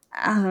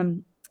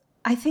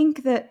 I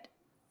think that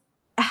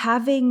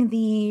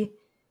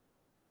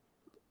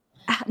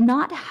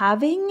not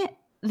having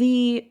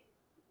the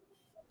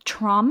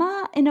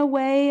trauma in a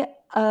way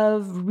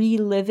of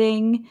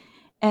reliving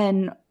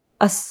an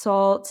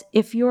assault,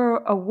 if you're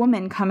a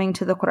woman coming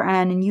to the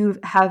Quran and you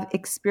have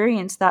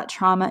experienced that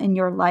trauma in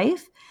your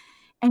life,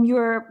 and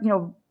you're,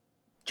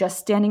 just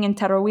standing in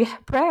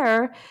Taraweeh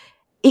prayer,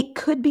 it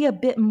could be a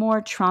bit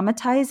more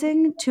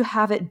traumatizing to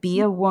have it be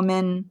a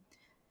woman,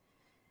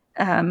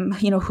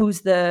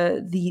 who's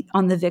the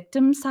on the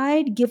victim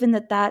side, given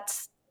that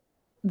that's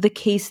the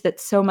case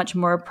that's so much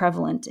more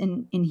prevalent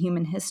in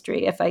human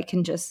history, if I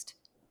can just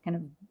kind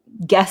of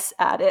guess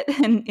at it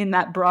in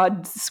that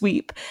broad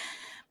sweep.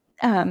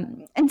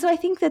 And so I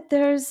think that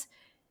there's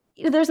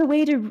a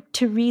way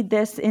to read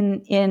this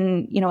in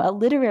a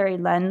literary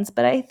lens,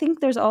 but I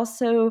think there's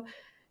also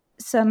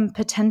some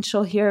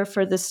potential here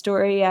for the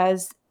story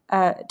as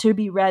to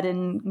be read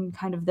in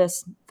kind of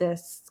this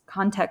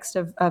context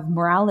of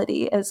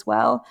morality as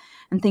well,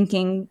 and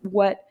thinking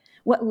what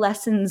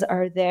lessons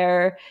are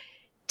there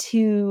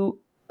to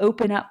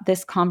open up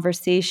this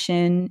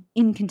conversation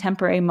in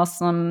contemporary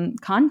Muslim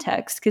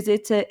context, because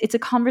it's a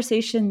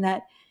conversation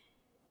that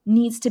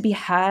needs to be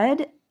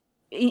had,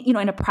 in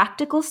a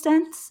practical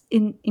sense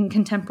in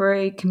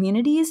contemporary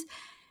communities,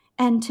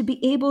 and to be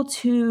able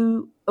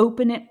to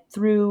open it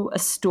through a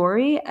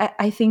story,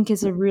 I think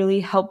is a really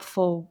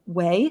helpful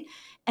way.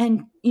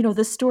 And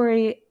the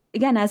story,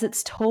 again, as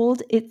it's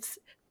told, it's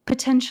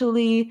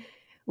potentially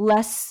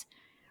less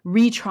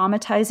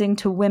re-traumatizing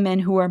to women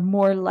who are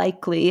more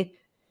likely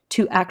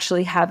to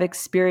actually have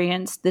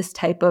experienced this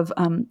type of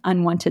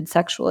unwanted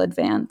sexual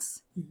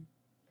advance.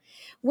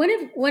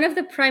 One of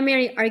the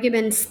primary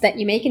arguments that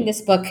you make in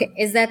this book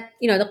is that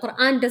the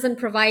Quran doesn't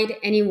provide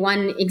any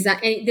one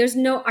exact. There's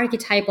no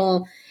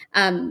archetypal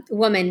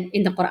woman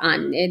in the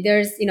Quran.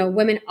 There's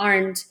women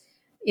aren't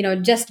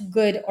just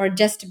good or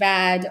just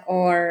bad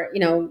or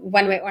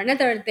one way or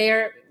another.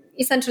 They're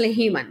essentially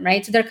human,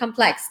 right? So they're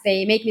complex.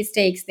 They make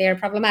mistakes. They're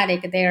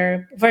problematic.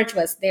 They're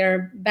virtuous.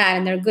 They're bad,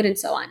 and they're good, and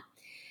so on.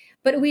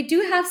 But we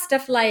do have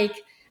stuff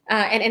like,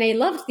 and I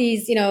loved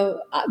these,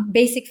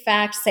 basic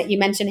facts that you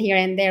mentioned here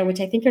and there, which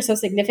I think are so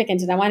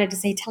significant. And I wanted to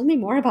say, tell me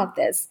more about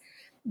this.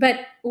 But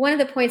one of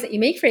the points that you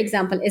make, for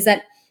example, is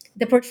that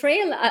the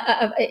portrayal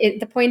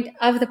the point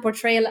of the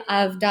portrayal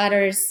of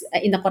daughters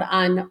in the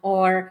Quran,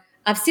 or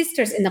of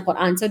sisters in the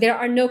Quran. So there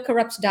are no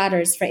corrupt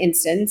daughters, for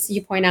instance,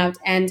 you point out,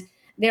 and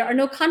there are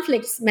no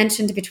conflicts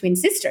mentioned between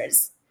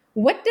sisters.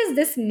 What does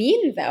this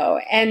mean, though?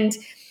 And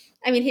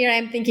I mean, here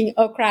I'm thinking,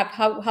 oh crap,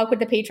 how could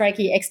the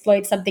patriarchy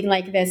exploit something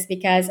like this?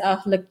 Because,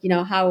 look,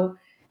 how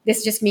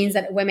this just means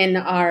that women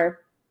are,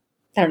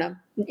 I don't know,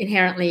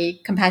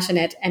 inherently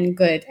compassionate and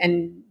good,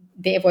 and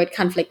they avoid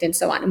conflict and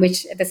so on,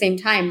 which at the same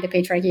time, the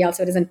patriarchy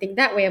also doesn't think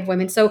that way of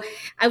women. So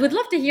I would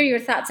love to hear your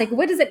thoughts. Like,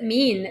 what does it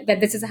mean that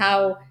this is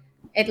how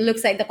it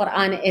looks like the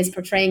Quran is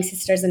portraying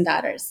sisters and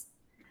daughters?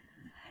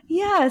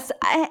 Yes,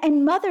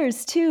 and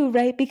mothers too,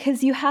 right?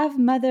 Because you have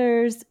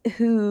mothers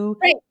who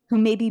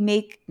maybe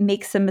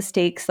make some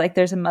mistakes. Like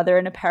there's a mother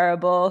in a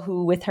parable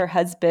who, with her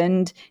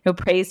husband,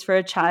 prays for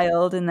a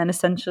child and then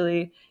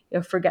essentially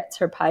forgets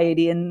her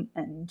piety,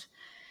 and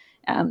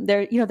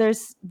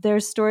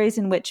there's stories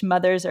in which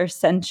mothers are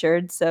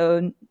censured.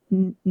 So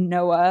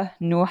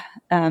Nuh,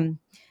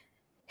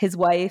 his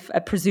wife,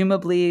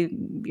 presumably,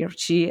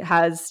 she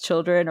has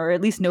children, or at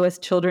least Noah's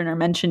children are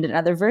mentioned in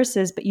other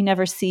verses, but you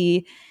never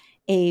see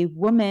a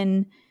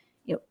woman,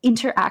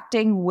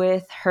 interacting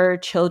with her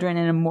children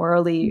in a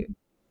morally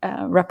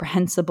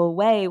reprehensible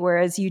way.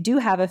 Whereas you do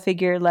have a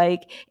figure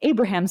like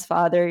Abraham's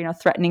father,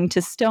 threatening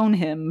to stone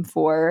him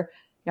for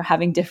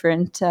having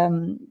different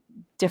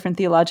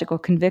theological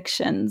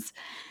convictions.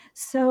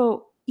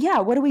 So yeah,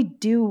 what do we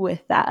do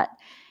with that?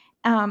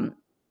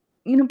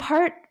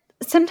 Part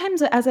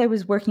sometimes as I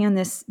was working on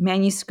this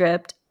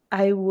manuscript,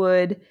 I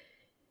would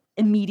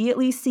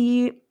immediately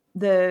see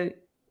the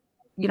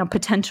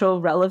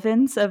potential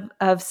relevance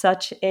of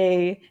such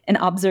an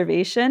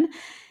observation.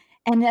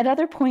 And at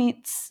other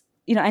points,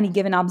 any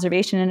given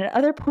observation, and at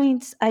other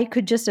points, I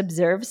could just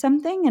observe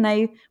something, and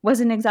I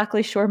wasn't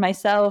exactly sure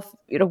myself,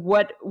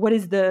 what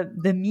is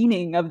the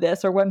meaning of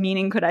this, or what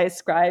meaning could I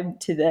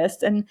ascribe to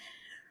this? And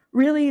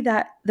really,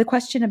 that the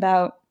question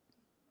about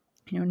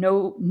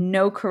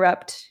no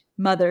corrupt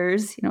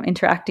mothers,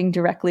 interacting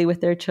directly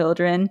with their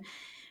children,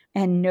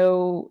 and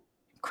no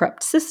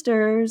corrupt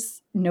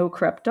sisters, no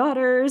corrupt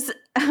daughters.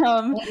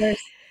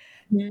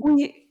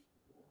 We,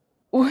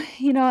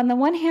 on the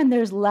one hand,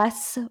 there's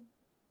less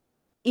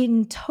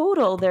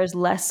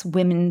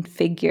women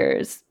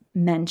figures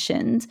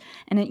mentioned.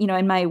 And,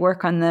 in my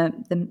work on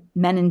the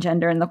men and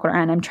gender in the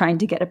Quran, I'm trying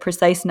to get a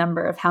precise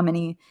number of how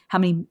many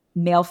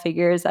male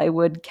figures I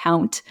would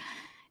count,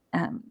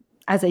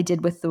 as I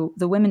did with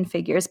the women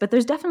figures. But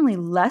there's definitely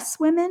less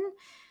women,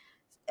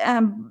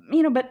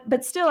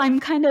 but still I'm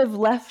kind of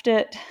left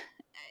at,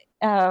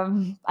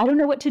 I don't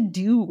know what to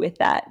do with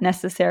that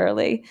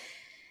necessarily.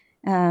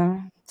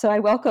 So I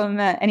welcome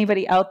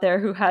anybody out there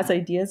who has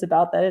ideas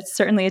about that. It's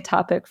certainly a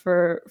topic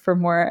for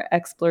more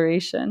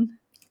exploration.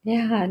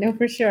 Yeah, no,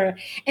 for sure.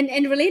 And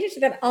related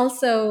to that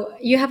also,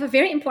 you have a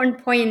very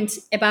important point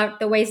about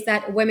the ways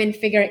that women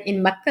figure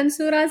in Meccan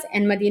surahs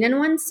and Medinan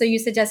ones. So you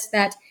suggest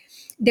that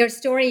their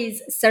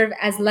stories serve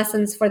as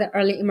lessons for the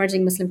early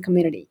emerging Muslim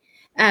community.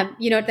 That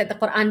the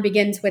Quran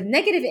begins with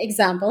negative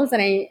examples,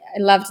 and I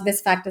loved this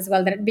fact as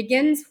well, that it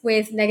begins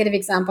with negative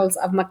examples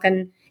of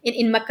Meccan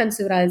in Meccan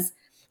surahs,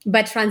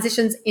 but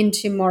transitions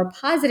into more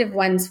positive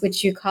ones,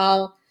 which you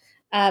call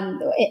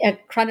a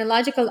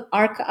chronological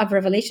arc of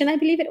revelation, I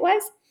believe it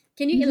was.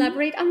 Can you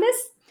elaborate on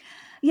this?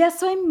 Yeah,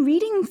 so I'm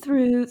reading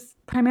through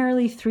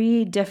primarily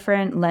 3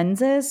 different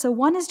lenses. So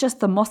one is just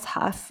the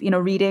Mus'haf,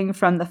 reading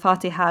from the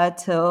Fatiha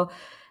till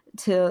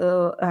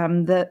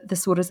the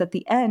surahs at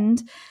the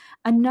end.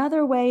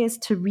 Another way is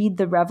to read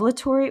the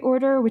revelatory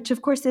order, which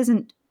of course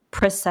isn't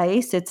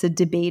precise. It's a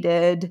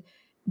debated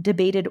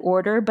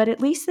order, but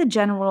at least the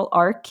general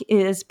arc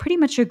is pretty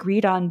much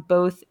agreed on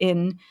both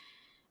in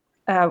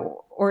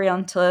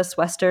Orientalist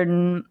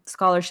Western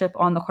scholarship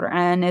on the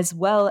Quran, as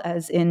well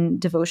as in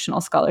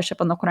devotional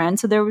scholarship on the Quran.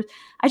 So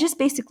I just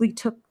basically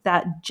took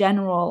that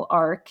general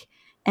arc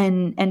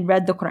and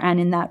read the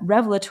Quran in that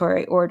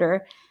revelatory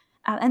order.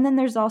 And then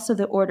there's also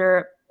the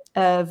order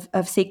of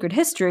sacred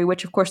history,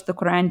 which of course the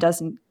Quran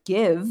doesn't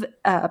give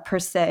per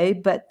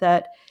se, but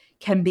that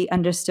can be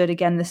understood.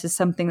 Again, this is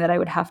something that I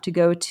would have to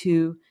go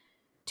to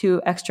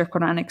extra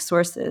Quranic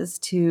sources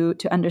to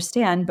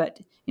understand, but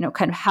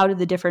kind of how do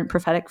the different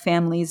prophetic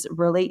families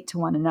relate to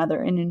one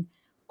another in an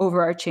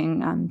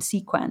overarching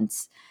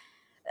sequence.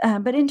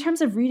 But in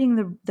terms of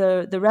reading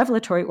the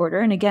revelatory order,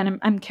 and again,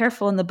 I'm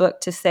careful in the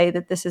book to say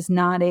that this is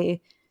not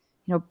a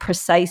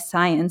precise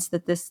science,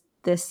 that this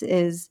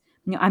is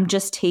I'm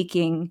just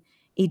taking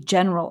a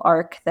general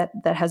arc that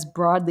has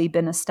broadly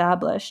been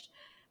established.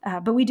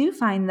 But we do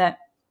find that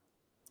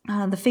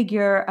the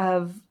figure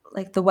of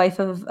like the wife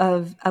of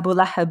Abu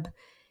Lahab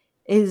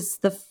is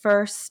the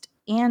first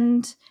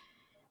and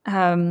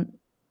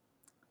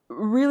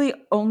really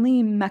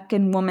only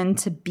Meccan woman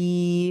to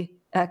be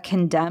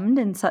condemned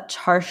in such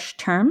harsh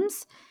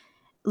terms.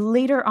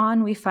 Later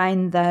on, we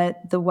find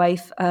that the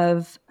wife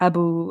of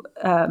the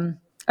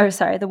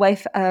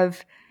wife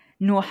of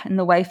Nuh and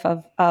the wife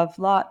of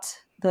Lot,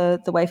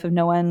 the wife of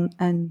Noah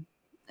and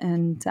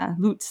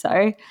Lut,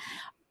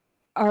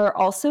 are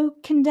also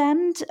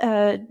condemned,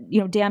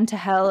 damned to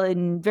hell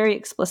in very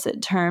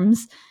explicit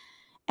terms.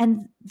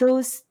 And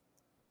those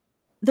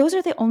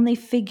are the only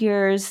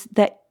figures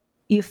that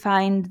you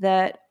find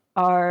that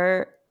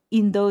are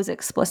in those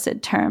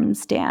explicit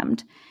terms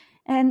damned.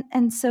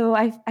 And so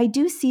I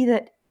do see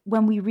that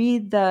when we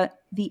read the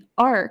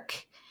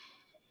arc,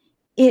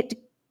 the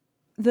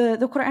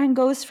Quran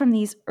goes from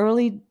these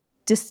early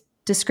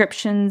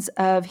descriptions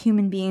of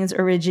human beings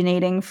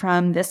originating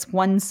from this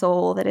one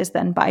soul that is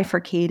then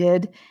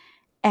bifurcated,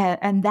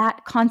 and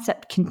that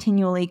concept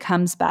continually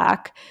comes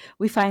back.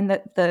 We find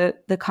that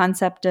the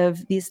concept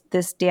of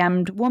this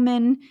damned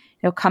woman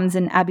comes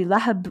in Abi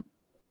Lahab,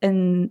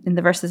 in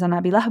the verses on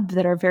Abi Lahab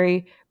that are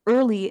very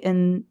early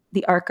in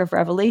the arc of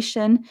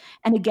Revelation.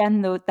 And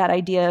again, that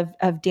idea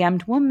of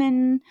damned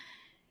woman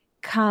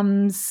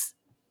comes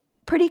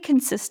pretty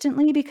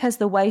consistently because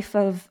the wife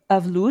of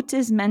Lut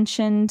is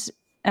mentioned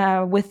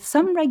with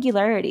some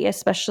regularity,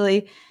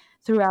 especially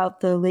throughout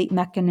the late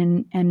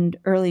Meccan and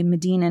early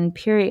Medinan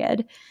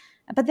period.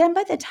 But then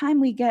by the time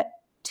we get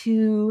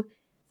to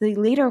the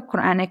later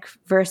Quranic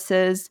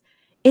verses,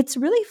 it's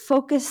really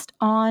focused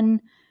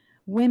on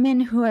women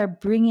who are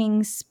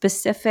bringing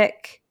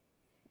specific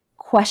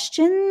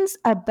questions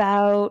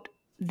about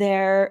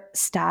their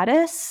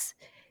status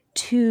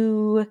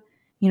to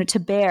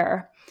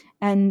bear.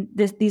 And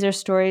these are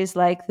stories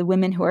like the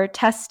women who are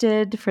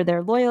tested for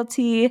their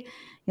loyalty,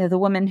 the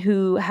woman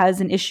who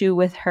has an issue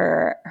with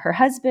her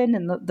husband,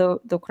 and the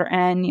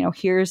Quran,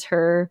 hears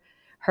her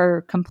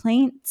her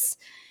complaints.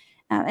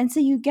 And so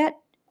you get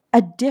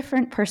a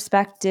different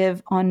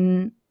perspective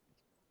on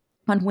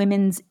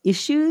women's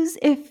issues,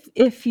 if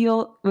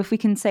we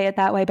can say it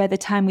that way. By the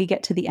time we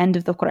get to the end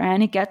of the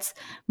Quran, it gets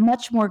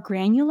much more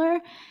granular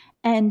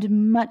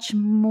and much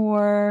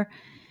more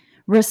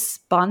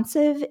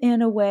responsive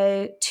in a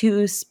way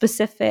to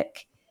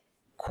specific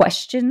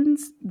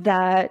questions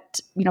that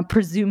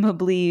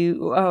presumably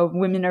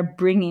women are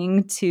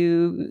bringing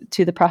to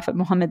the Prophet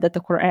Muhammad, that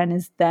the Quran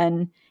is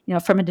then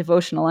from a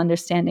devotional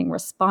understanding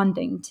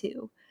responding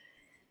to.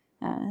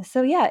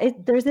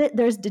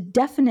 There's a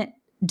definite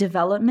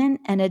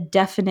development and a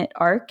definite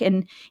arc,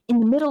 and in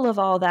the middle of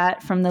all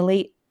that, from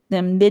the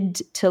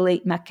mid to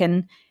late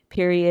Meccan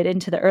period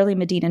into the early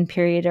Medinan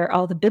period, are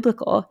all the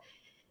biblical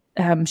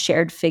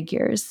shared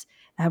figures,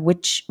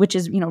 which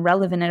is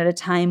relevant at a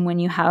time when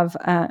you have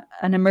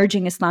an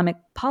emerging Islamic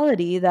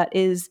polity that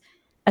is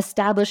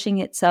establishing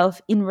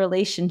itself in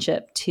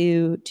relationship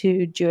to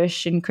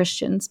Jewish and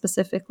Christian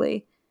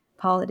specifically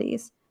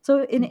polities.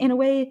 So in a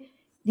way,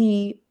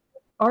 the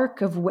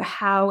arc of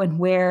how and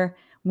where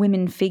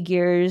women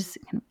figures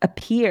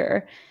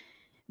appear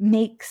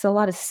makes a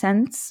lot of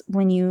sense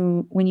when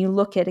you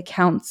look at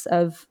accounts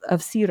of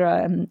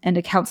Sirah and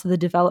accounts of the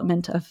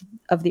development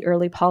of the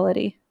early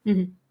polity.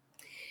 Mm-hmm.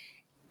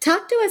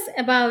 Talk to us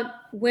about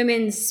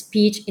women's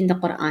speech in the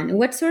Quran.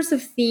 What sorts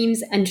of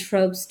themes and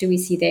tropes do we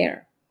see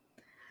there?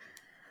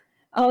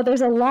 Oh,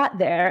 there's a lot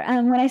there.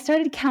 When I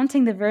started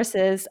counting the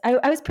verses,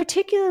 I was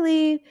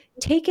particularly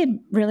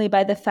taken really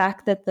by the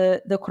fact that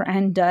the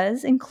Quran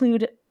does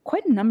include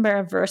quite a number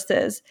of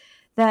verses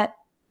that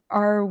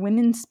are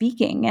women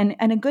speaking,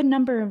 and a good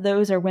number of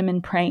those are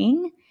women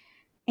praying.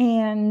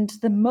 And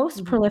the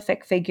most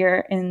prolific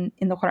figure in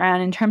the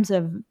Quran in terms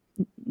of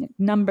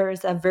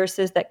numbers of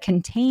verses that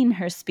contain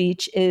her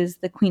speech is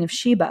the Queen of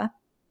Sheba,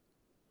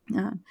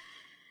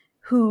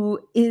 who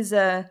is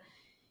I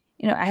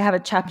have a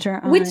chapter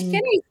on... Which can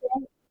I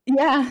say?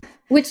 Yeah.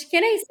 Which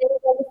can I say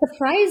was a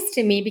surprise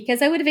to me,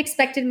 because I would have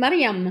expected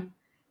Maryam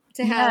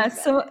to have...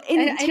 Yeah, so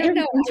in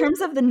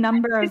terms of the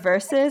number of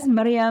verses,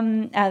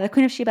 Maryam, the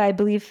Queen of Sheba, I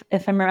believe,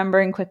 if I'm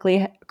remembering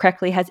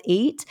correctly, has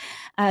 8.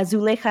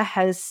 Zuleika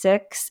has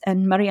 6,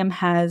 and Maryam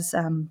has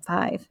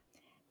 5.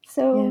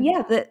 So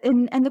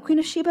and the Queen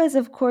of Sheba is,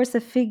 of course, a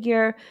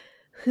figure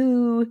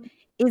who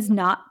is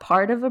not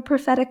part of a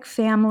prophetic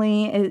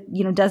family,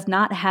 does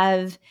not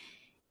have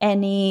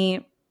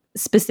any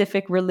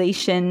specific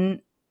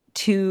relation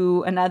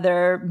to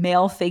another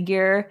male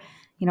figure,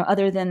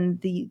 other than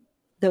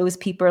those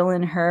people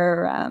in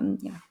her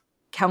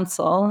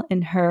council,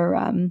 in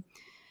her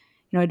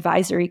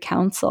advisory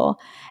council,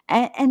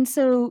 and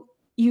so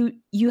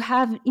you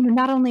have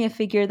not only a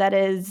figure that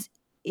is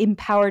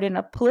empowered in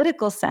a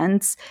political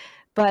sense,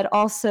 but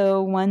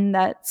also one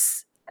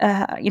that's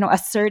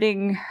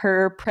asserting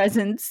her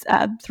presence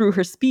through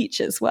her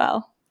speech as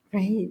well.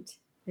 Right,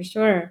 for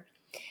sure.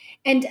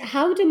 And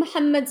how do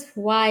Muhammad's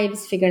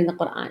wives figure in the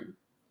Quran?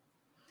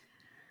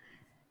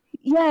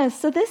 Yeah,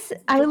 so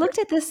I looked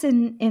at this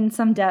in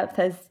some depth,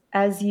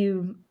 as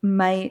you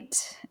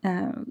might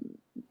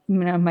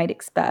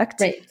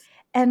expect, right?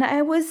 And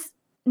I was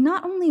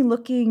not only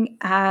looking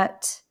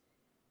at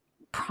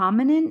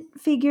prominent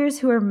figures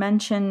who are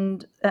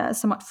mentioned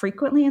somewhat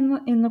frequently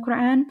in the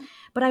Quran,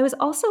 but I was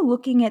also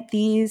looking at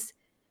these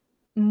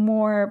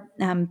more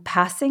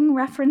passing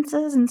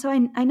references. And so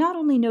I not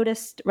only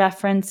noticed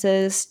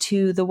references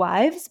to the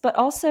wives, but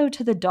also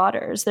to the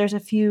daughters. There's a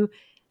few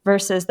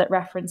verses that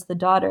reference the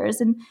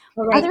daughters, and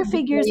other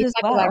figures as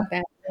well.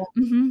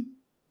 Mm-hmm.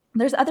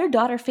 There's other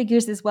daughter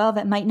figures as well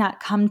that might not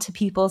come to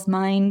people's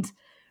mind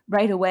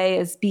right away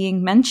as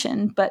being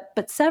mentioned,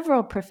 but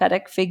several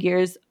prophetic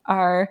figures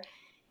are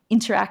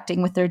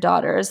interacting with their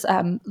daughters.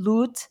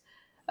 Lut,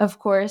 of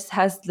course,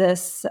 has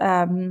this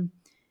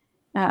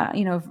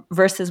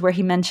verses where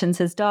he mentions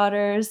his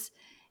daughters,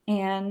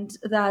 and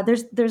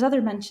there's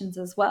other mentions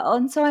as well.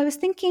 And so I was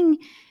thinking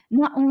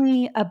not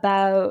only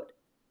about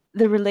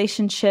the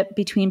relationship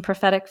between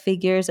prophetic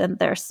figures and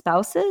their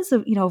spouses,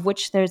 of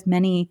which there's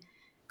many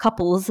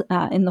couples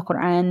in the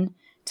Quran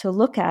to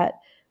look at,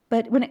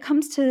 but when it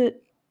comes to,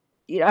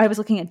 I was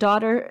looking at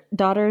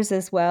daughters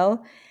as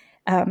well,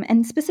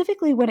 and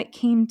specifically when it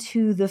came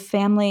to the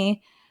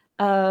family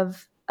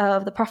of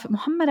the Prophet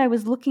Muhammad, I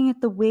was looking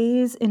at the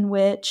ways in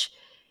which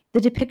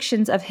the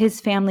depictions of his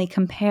family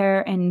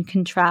compare and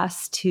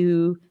contrast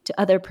to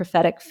other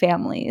prophetic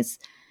families.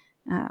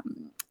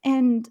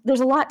 And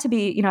there's a lot to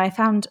be, I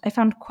found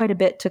quite a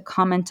bit to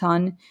comment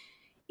on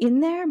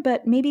in there,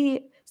 but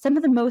maybe some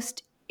of the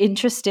most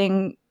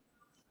interesting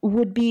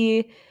would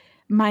be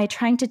my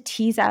trying to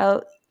tease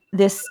out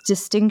this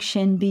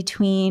distinction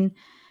between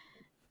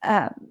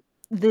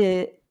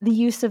the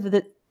use of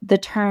the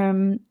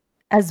term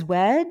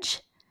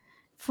azwaj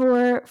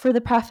for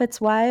the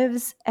Prophet's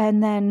wives,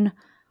 and then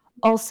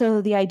also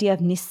the idea of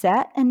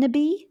nisa and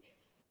nabi.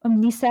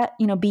 Nisa,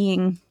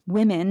 being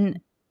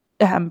women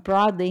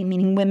broadly,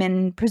 meaning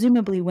women,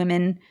 presumably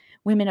women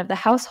of the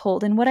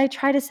household. And what I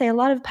try to say, a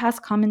lot of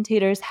past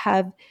commentators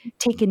have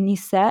taken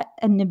nisa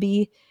and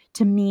nabi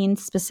to mean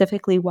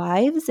specifically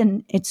wives,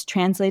 and it's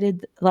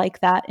translated like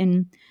that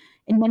in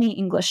many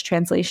English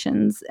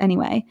translations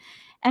anyway.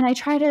 And I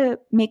try to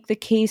make the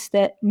case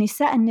that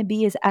Nisa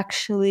an-Nabi is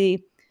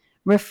actually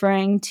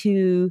referring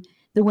to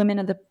the women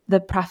of the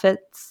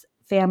Prophet's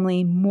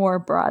family more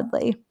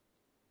broadly.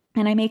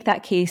 And I make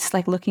that case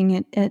like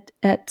looking at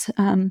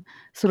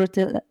Surah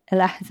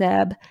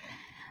Al-Ahzab.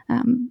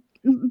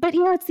 But,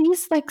 it's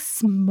these like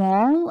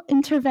small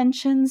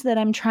interventions that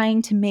I'm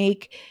trying to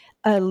make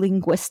a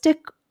linguistic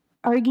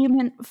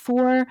argument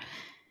for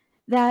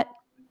that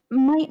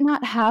might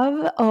not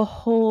have a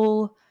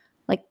whole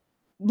like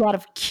lot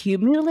of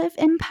cumulative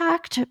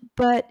impact,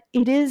 but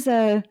it is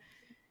in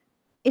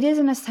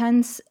a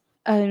sense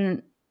a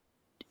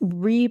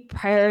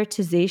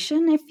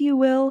reprioritization, if you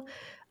will,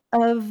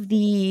 of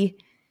the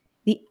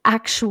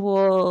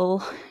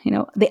actual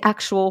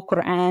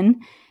Quran,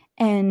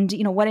 and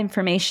what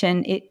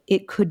information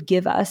it could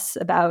give us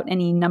about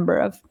any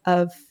number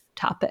of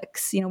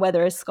topics,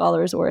 whether as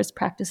scholars or as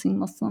practicing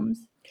Muslims.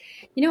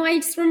 I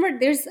just remember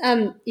there's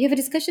you have a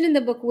discussion in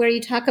the book where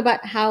you talk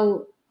about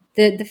how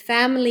the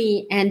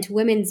family and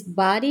women's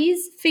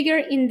bodies figure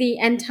in the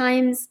end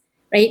times,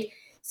 right?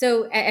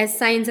 So as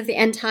signs of the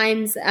end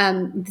times,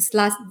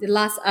 the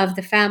loss of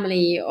the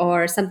family,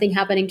 or something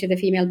happening to the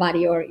female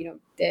body, or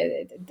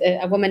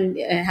a woman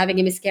having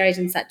a miscarriage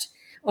and such,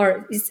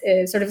 or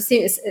sort of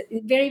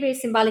very, very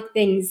symbolic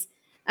things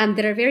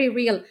that are very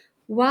real.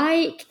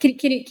 Why can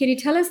you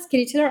tell us? Can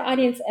you tell our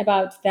audience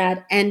about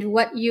that, and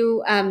what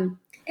you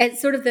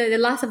as sort of the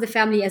loss of the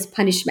family as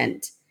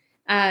punishment,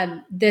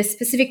 the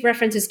specific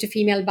references to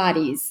female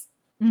bodies,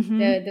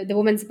 the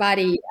woman's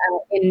body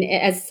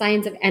as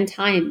signs of end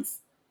times?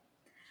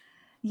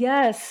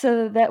 Yes,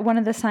 so that one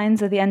of the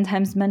signs of the end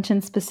times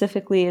mentioned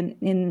specifically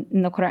in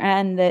the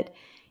Quran, that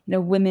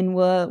women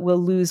will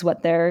lose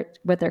what they're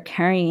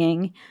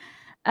carrying.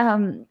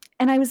 And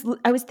I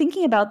was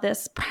thinking about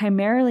this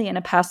primarily in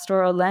a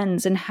pastoral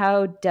lens, and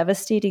how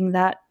devastating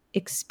that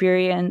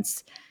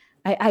experience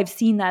I've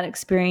seen that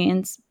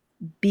experience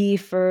be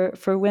for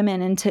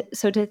women, and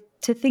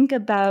to think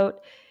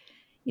about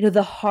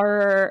the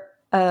horror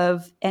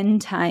of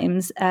end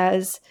times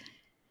as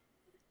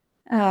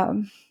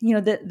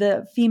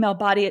the female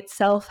body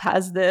itself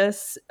has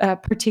this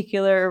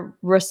particular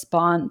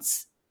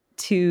response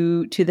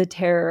to the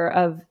terror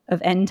of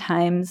end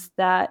times,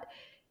 that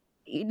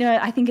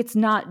I think it's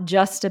not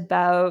just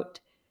about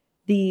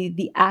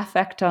the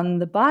affect on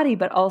the body,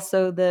 but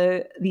also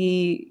the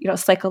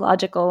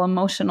psychological,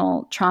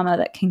 emotional trauma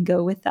that can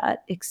go with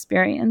that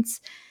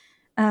experience.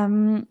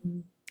 And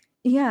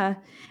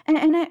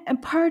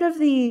part of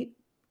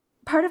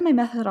my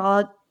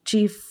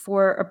methodology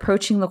for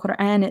approaching the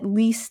Quran, at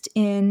least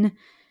in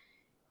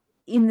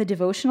the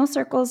devotional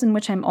circles in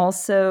which I'm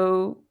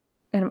also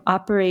kind of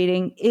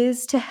operating,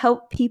 is to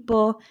help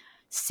people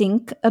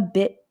sink a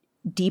bit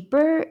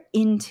deeper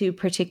into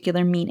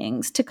particular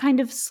meanings, to kind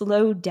of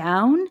slow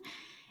down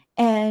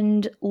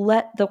and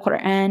let the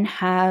Quran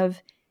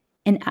have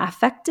an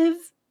affective,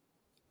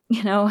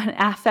 let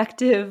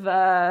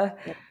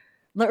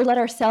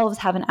ourselves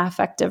have an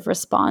affective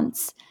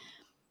response.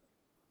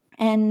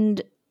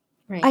 And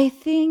right. I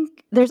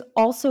think there's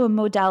also a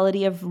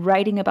modality of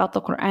writing about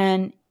the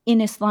Quran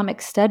in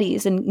Islamic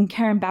studies, and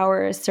Karen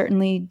Bauer is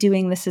certainly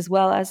doing this as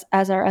well as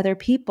are other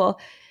people,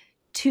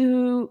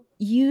 to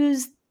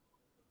use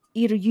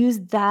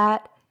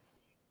that,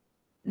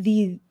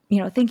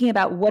 thinking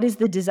about what is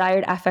the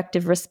desired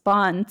affective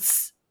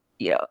response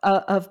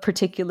of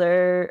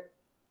particular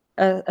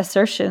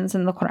assertions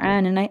in the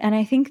Quran, and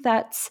I think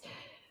that's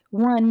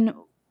one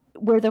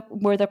where the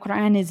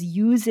Quran is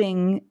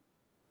using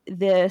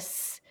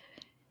this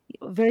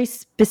very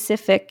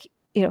specific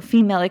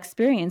female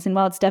experience, and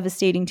while it's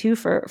devastating too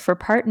for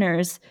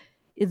partners,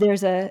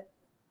 there's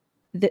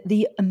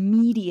the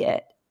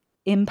immediate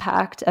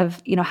impact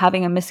of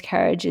having a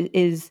miscarriage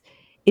is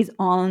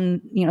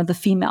on the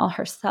female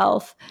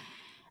herself,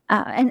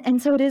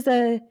 and so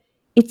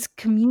it's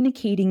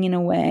communicating in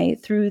a way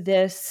through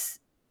this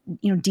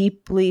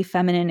deeply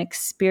feminine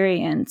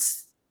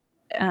experience,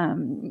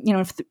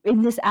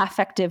 in this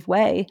affective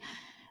way,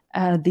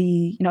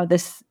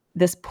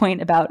 this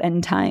point about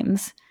end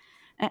times.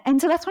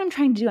 And so that's what I'm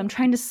trying to do. I'm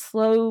trying to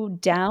slow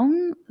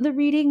down the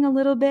reading a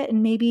little bit,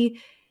 and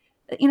maybe,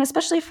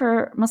 especially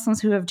for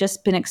Muslims who have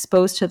just been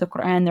exposed to the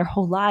Quran their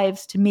whole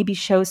lives, to maybe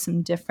show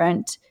some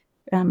different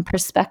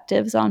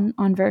perspectives on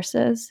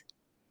verses.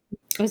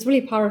 It was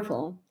really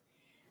powerful.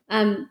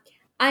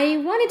 I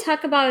want to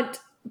talk about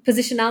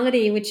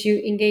positionality, which you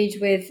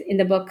engage with in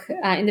the book,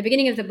 in the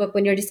beginning of the book,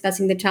 when you're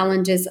discussing the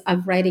challenges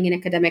of writing an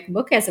academic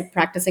book as a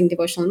practicing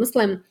devotional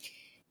Muslim.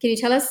 Can you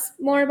tell us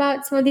more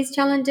about some of these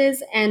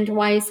challenges, and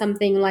why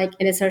something like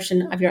an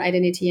assertion of your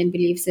identity and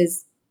beliefs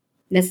is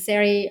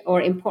necessary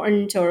or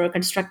important or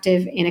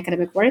constructive in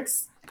academic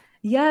works?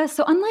 Yeah,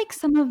 so unlike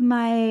some of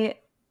my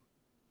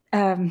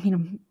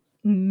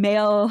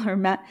male or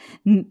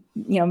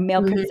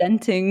male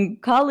presenting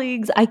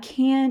colleagues, I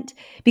can't,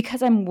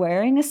 because I'm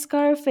wearing a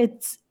scarf,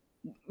 it's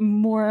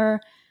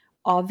more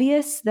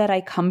obvious that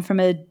I come from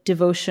a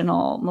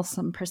devotional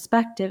Muslim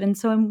perspective. And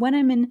so when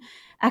I'm in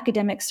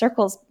academic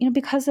circles,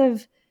 because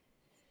of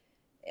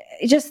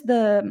just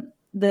the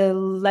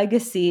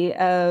legacy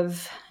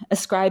of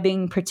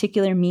ascribing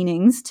particular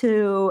meanings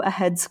to a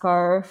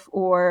headscarf,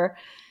 or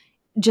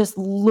just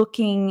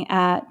looking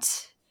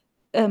at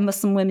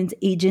Muslim women's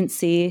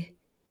agency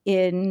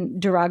in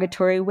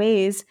derogatory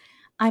ways,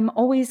 I'm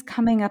always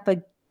coming up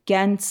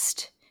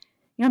against,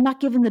 I'm not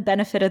given the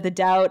benefit of the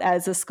doubt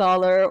as a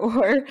scholar,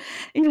 or,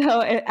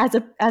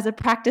 as a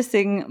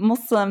practicing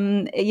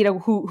Muslim,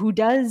 who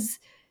does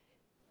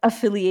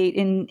affiliate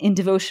in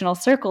devotional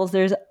circles.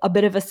 There's a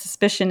bit of a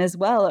suspicion as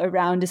well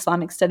around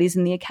Islamic studies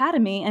in the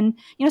academy, and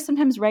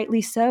sometimes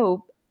rightly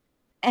so.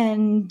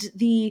 And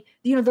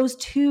those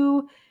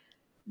two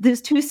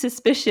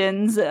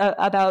suspicions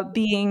about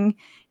being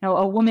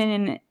a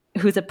woman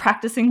who's a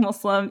practicing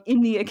Muslim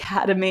in the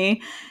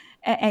academy,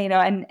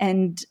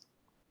 and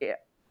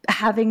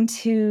having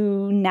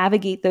to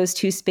navigate those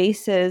two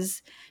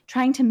spaces,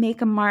 trying to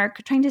make a mark,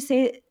 trying to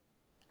say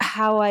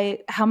how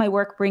my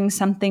work brings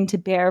something to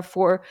bear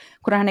for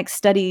Quranic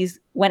studies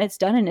when it's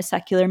done in a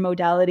secular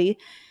modality,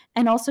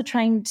 and also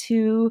trying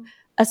to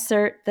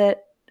assert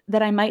that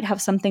I might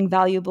have something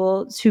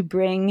valuable to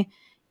bring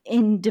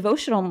in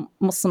devotional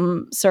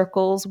Muslim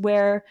circles,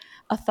 where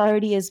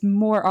authority is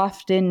more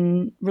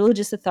often,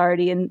 religious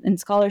authority and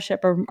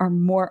scholarship are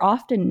more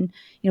often,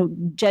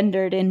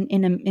 gendered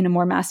in a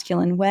more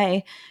masculine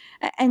way.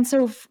 And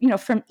so,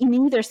 from in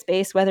either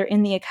space, whether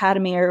in the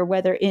academy or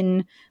whether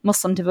in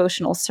Muslim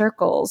devotional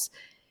circles,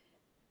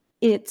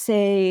 it's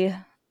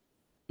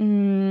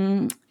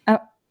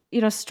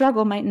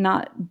struggle might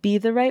not be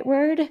the right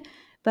word,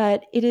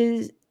 but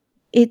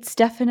it's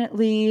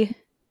definitely,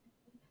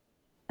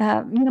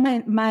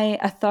 my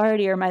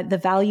authority or the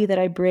value that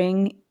I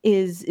bring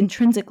is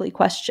intrinsically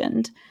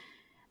questioned.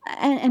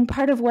 And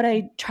part of what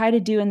I try to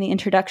do in the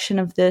introduction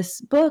of this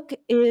book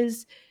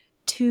is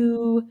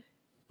to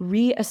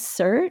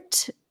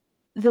reassert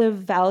the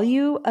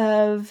value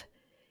of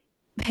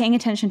paying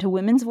attention to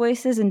women's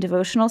voices in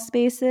devotional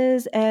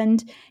spaces,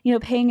 and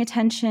paying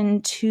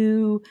attention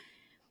to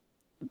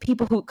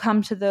people who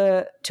come to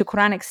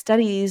Quranic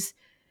studies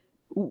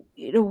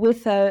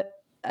with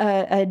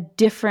a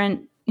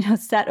different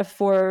set of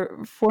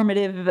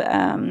formative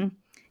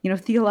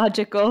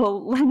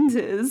theological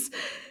lenses.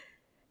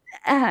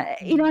 And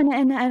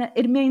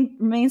it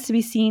remains to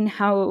be seen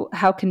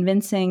how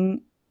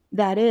convincing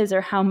that is,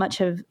 or how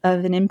much of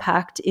an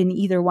impact in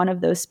either one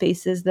of those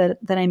spaces that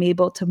I'm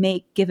able to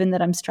make, given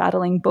that I'm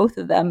straddling both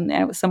of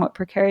them somewhat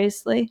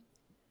precariously.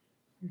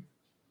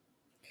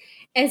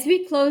 As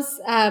we close,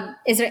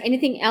 is there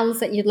anything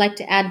else that you'd like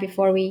to add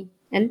before we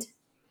end?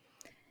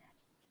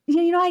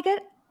 I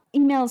get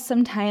emails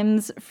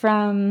sometimes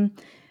from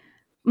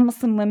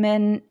Muslim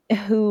women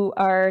who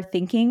are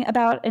thinking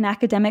about an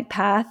academic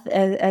path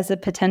as a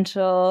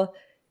potential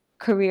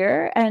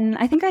career. And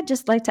I think I'd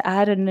just like to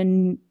add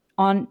end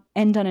on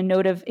a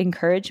note of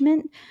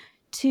encouragement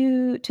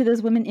to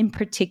those women in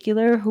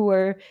particular who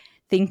are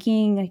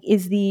thinking,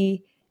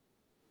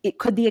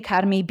 could the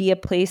academy be a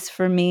place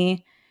for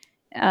me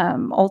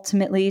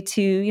ultimately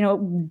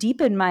to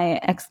deepen my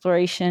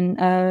exploration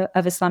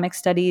of Islamic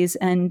studies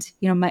and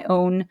my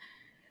own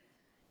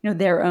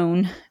their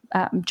own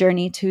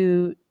journey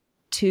to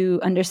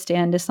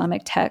understand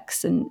Islamic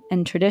texts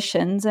and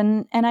traditions.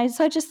 And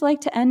I'd just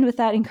like to end with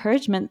that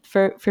encouragement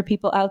for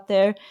people out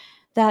there,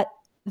 that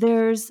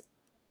there's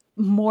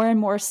more and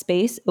more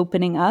space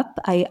opening up,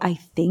 I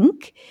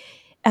think.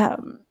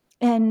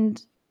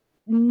 And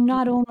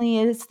not only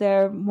is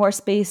there more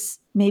space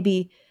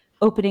maybe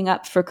opening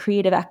up for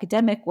creative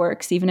academic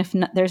works, even if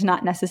there's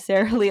not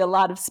necessarily a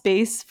lot of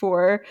space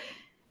for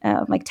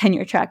like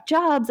tenure track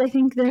jobs, I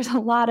think there's a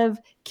lot of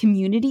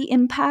community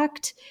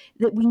impact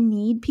that we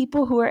need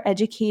people who are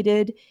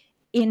educated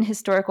in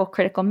historical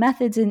critical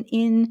methods and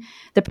in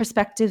the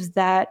perspectives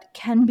that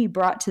can be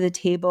brought to the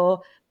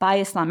table by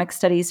Islamic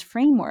studies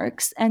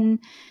frameworks. And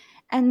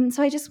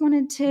so I just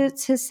wanted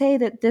to say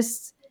that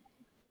this,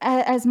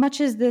 as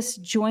much as this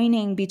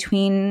joining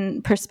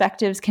between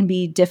perspectives can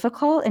be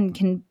difficult and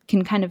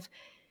can kind of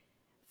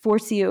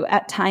force you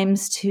at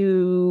times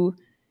to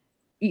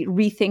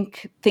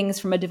rethink things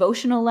from a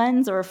devotional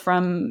lens, or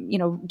from,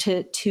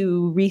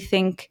 to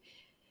rethink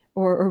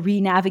or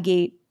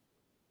re-navigate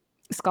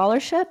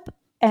scholarship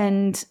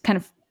and kind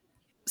of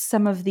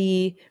some of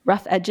the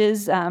rough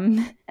edges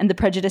and the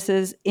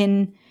prejudices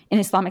in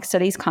Islamic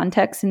studies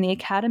context in the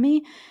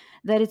academy,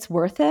 that it's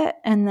worth it,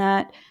 and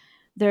that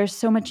there's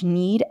so much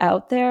need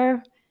out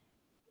there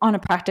on a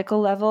practical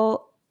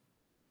level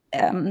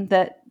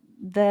that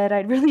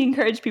I'd really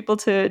encourage people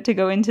to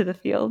go into the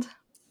field.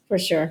 For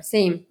sure.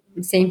 Same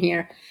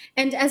here.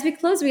 And as we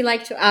close, we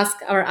like to ask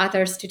our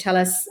authors to tell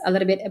us a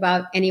little bit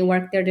about any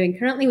work they're doing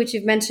currently, which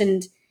you've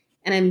mentioned,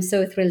 and I'm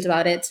so thrilled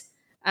about it,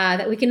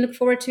 that we can look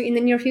forward to in the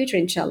near future,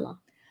 inshallah.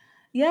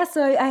 Yeah,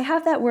 so I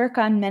have that work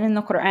on men in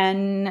the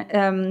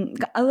Quran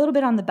a little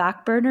bit on the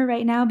back burner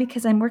right now,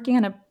 because I'm working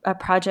on a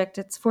project.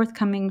 It's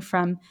forthcoming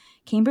from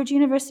Cambridge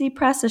University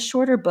Press, a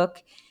shorter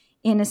book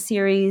in a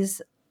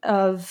series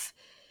of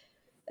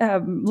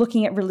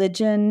looking at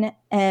religion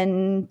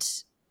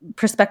and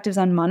perspectives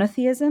on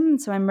monotheism.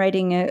 So I'm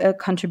writing a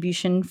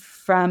contribution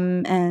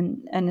from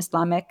an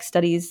Islamic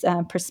studies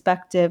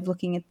perspective,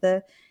 looking at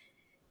the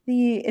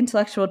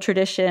intellectual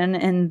tradition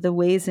and the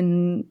ways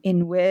in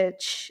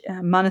which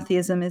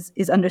monotheism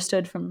is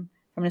understood from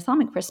an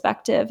Islamic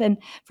perspective. And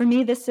for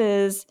me, this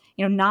is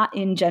not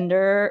in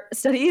gender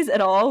studies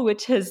at all,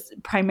 which has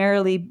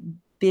primarily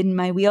been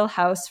my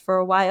wheelhouse for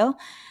a while,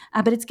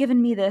 but it's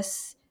given me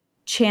this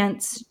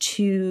chance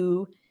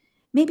to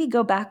maybe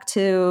go back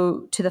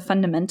to the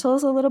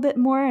fundamentals a little bit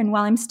more. And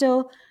while I'm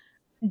still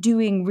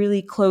doing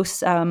really close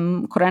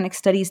Quranic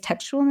studies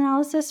textual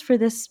analysis for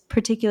this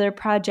particular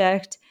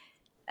project,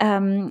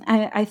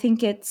 I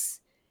think it's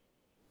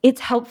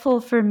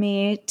helpful for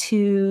me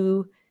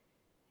to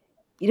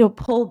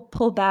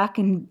pull back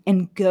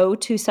and go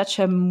to such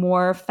a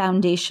more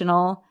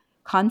foundational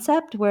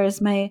concept,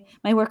 whereas my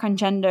work on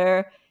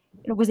gender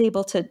was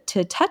able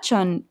to touch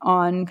on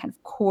kind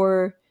of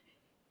core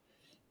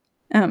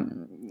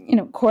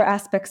core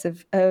aspects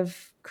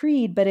of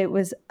creed, but it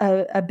was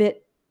a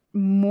bit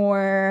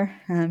more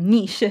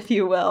niche, if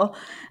you will.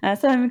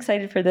 So I'm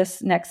excited for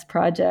this next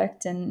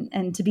project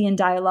and to be in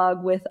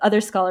dialogue with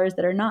other scholars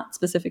that are not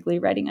specifically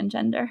writing on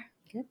gender.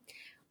 Okay.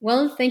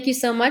 Well, thank you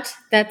so much.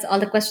 That's all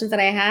the questions that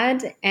I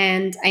had,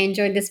 and I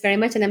enjoyed this very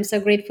much, and I'm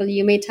so grateful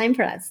you made time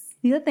for us.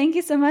 Yeah, thank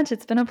you so much.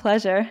 It's been a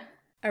pleasure.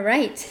 All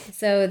right.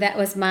 So that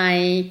was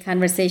my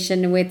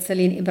conversation with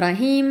Celine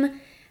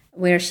Ibrahim,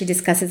 where she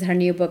discusses her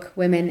new book,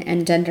 Women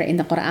and Gender in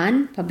the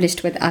Quran,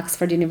 published with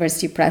Oxford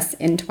University Press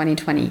in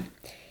 2020.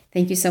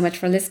 Thank you so much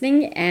for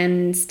listening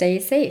and stay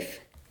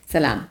safe.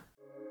 Salam.